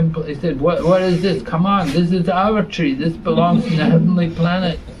was he said, what is this? Come on, this is our tree. This belongs in the heavenly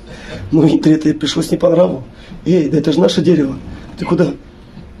planet. Ну, Индре это пришлось не по нраву. Эй, да это же наше дерево. Ты куда?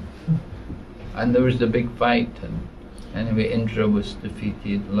 And there was a big fight. Anyway, Indra was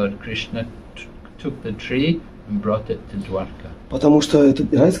defeated. Lord Krishna took the tree and brought it to Dwarka. Потому что это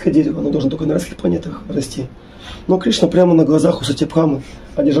райское дерево, оно должно только на райских планетах расти. Но Кришна прямо на глазах у Сатябхамы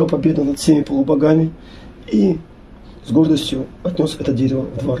одержал победу над всеми полубогами и с гордостью отнес это дерево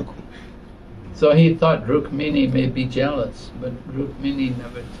в Двараку. So he thought Rukmini may be jealous, but Rukmini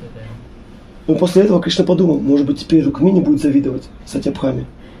never said anything. Но после этого Кришна подумал, может быть, теперь Рукмини будет завидовать Сатябхаме.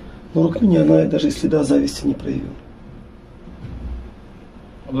 Но Рукмини, она даже и следа зависти не проявила.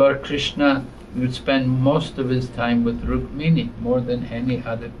 Lord Krishna would spend most of his time with Rukmini, more than any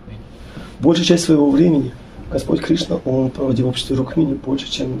other queen. Большая часть своего времени Господь Кришна, он проводил в обществе Рукмини больше,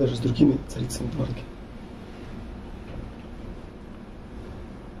 чем даже с другими царицами Двараки.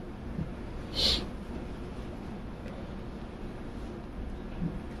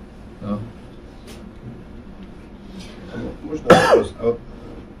 Можно вопрос? А вот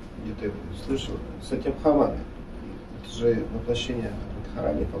где-то я слышал, Сатябхама, это же воплощение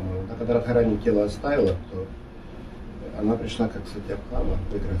Радхарани, по-моему. Когда Радхарани тело оставила, то она пришла как Сатябхама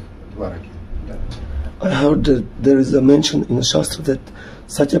в играх Двараки. Да? I heard that there is a mention in the Shastra that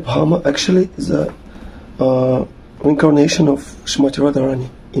Satyabhama actually is a reincarnation of Srimati Radharani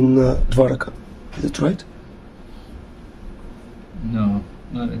in Dwaraka. Is it right? No,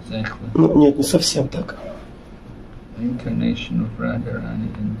 not exactly. Ну, нет, не совсем так. Incarnation of Radharani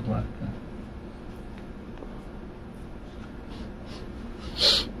in Dwarka.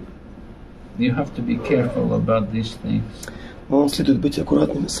 You have to be careful about these things. Вам следует быть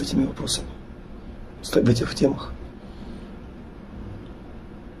аккуратными с этими вопросами, в этих темах.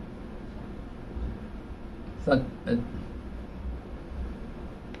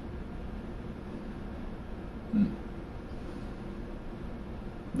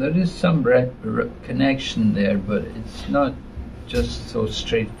 There is some connection there, but it's not just so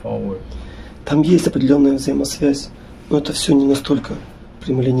straightforward. Там есть определенная взаимосвязь, но это все не настолько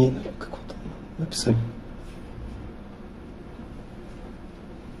прямолинейно, как вот написали.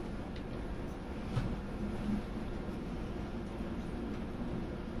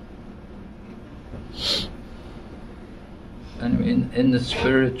 And in the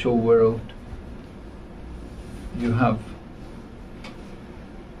spiritual world, you have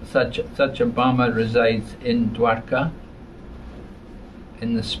Satyabhama resides in Dwarka,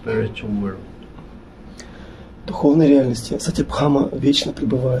 in the spiritual world. В духовной реальности Сатябхама вечно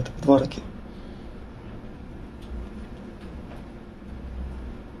пребывает в Двараке.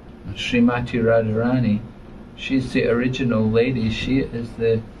 Srimati Radharani, she's the original lady.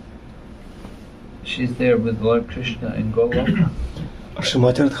 She's there with Lord Krishna in Goloka. А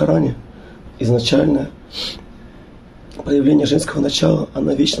Шримати Радхарани, изначальное проявление женского начала,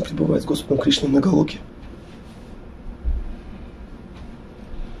 она вечно пребывает с Господом Кришной на Галоке.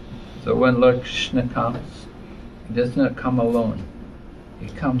 So when Lord Krishna comes, he does not come alone. He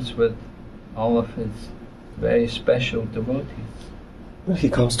comes with all of his very special devotees. When he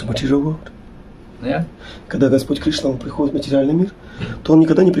comes to material world. Yeah? Когда Господь Кришна он приходит в материальный мир, то он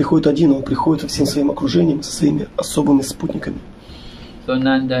никогда не приходит один, он приходит со всем своим окружением, со своими особыми спутниками. So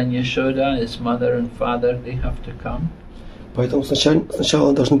Nanda and Yashoda, his mother and father, they have to come. Поэтому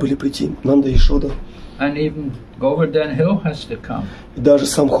сначала должны были прийти Нанда и Йашода. And even Govardhan Hill has to come. И даже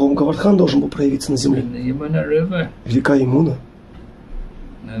сам холм Говардхан должен был проявиться на земле. And the Yamuna River. Река Ямуна.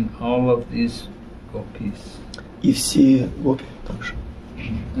 And all of these gopis. И все гопи также.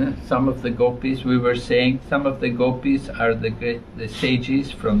 Some of the gopis, we were saying, some of the gopis are the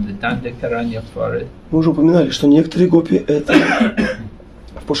sages from the Dandakaranya forest. Мы уже упоминали, что некоторые гопи это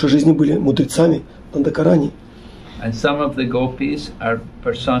в прошлой жизни были мудрецами Дандакарани. And some of the gopis are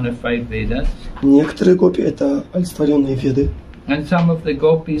personified Vedas. Некоторые гопи это олицетворенные Веды. And some of the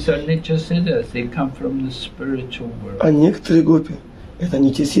gopis are Nityasiddhas. They come from the spiritual world. А некоторые гопи это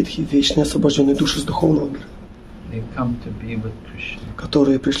нитья-сиддхи, вечные освобожденные души с духовного мира. They come to be with Krishna.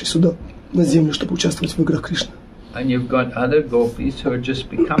 Которые пришли сюда, на землю, чтобы участвовать в играх Кришны. And you've got other gopis who are just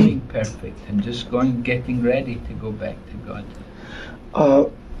becoming perfect and just getting ready to go back to God. А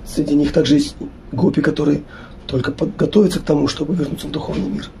среди них также есть гопи, которые только готовятся к тому, чтобы вернуться в духовный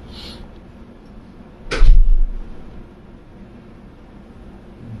мир.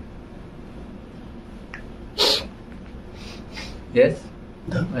 Yes?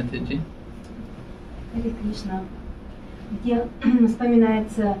 Да. Mataji? Харе Кришна, где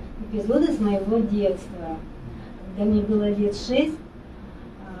вспоминаются эпизоды с моего детства. Когда мне было лет 6,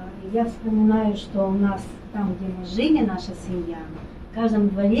 я вспоминаю, что у нас там, где мы жили, наша семья, в каждом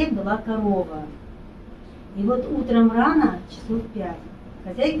дворе была корова. И вот утром рано, часов 5,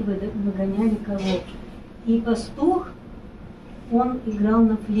 хозяйки выгоняли коров. И пастух, он играл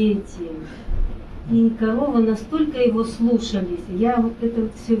на флейте. И коровы настолько его слушались. Я вот это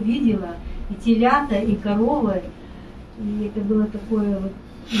вот все видела, и телята, и коровы. И это было такое вот,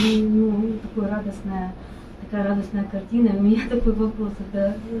 ну, такая радостная картина. И у меня такой вопрос,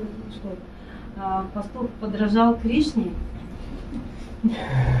 это что, пастух подражал Кришне?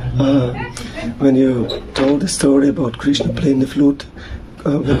 When you told the story about Krishna playing the flute,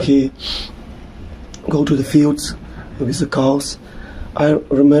 when he go to the fields with the cows, I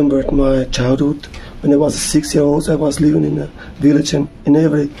remembered my childhood. When I was 6 years old, I was living in a village, and in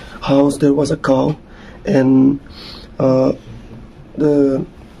every house there was a cow, and the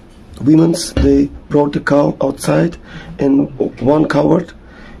women, they brought the cow outside, and one coward,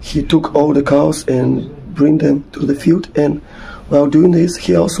 he took all the cows and bring them to the field, and while doing this,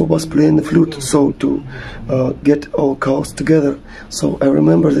 he also was playing the flute, so to get all cows together. So I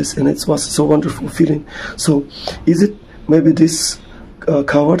remember this, and it was so wonderful feeling. So, is it maybe this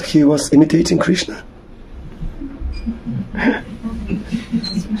coward, he was imitating Krishna?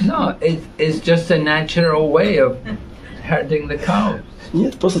 No, it's just a natural way of herding the cows.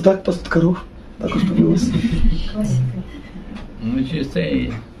 Нет, просто так пасут коров. Так уж повелось. As you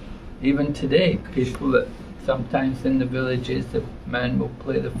say, even today, people that sometimes in the villages, the man will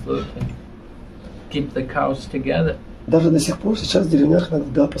play the flute and keep the cows together. Даже до сих пор сейчас в деревнях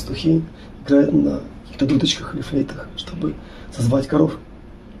иногда пастухи играют на каких-то дудочках или флейтах, чтобы созвать коров.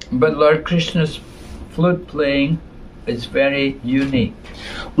 But Lord Krishna's flute playing is very unique.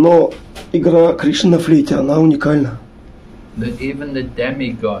 Но игра Кришны на флейте, она уникальна. That even the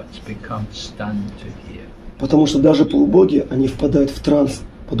demigods become stunned to hear. Потому что даже полубоги, они впадают в транс,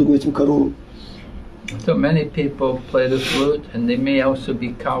 подобно этим коровам. So many people play the flute, and they may also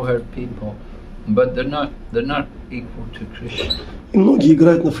be cowherd people, but they're not equal to Krishna. И многие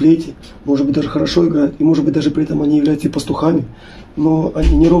играют на флейте, может быть даже хорошо играют, и может быть даже при этом они являются и пастухами, но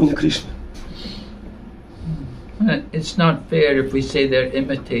они не равны Кришне. It's not fair if we say they're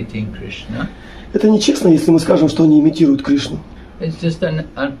imitating Krishna. Это нечестно, если мы скажем, что они имитируют Кришну. It's just a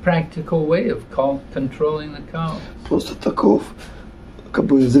practical way of controlling the cow. Просто таков, как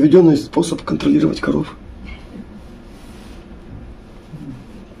бы заведенный способ контролировать коров.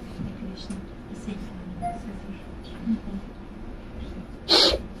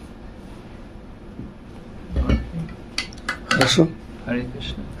 Хорошо. Харе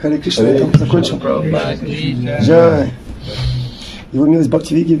Кришна. Харе Кришна, на этом закончим. Джай. Его милость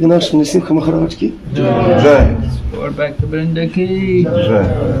Бхакти Виги Винаша Нарасимха Махараджки. Джай. Бхакти Вринда ки. Джай.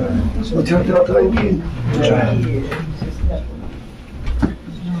 Смотрите, Радханки. Джай.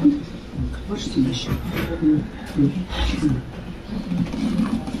 Можете еще?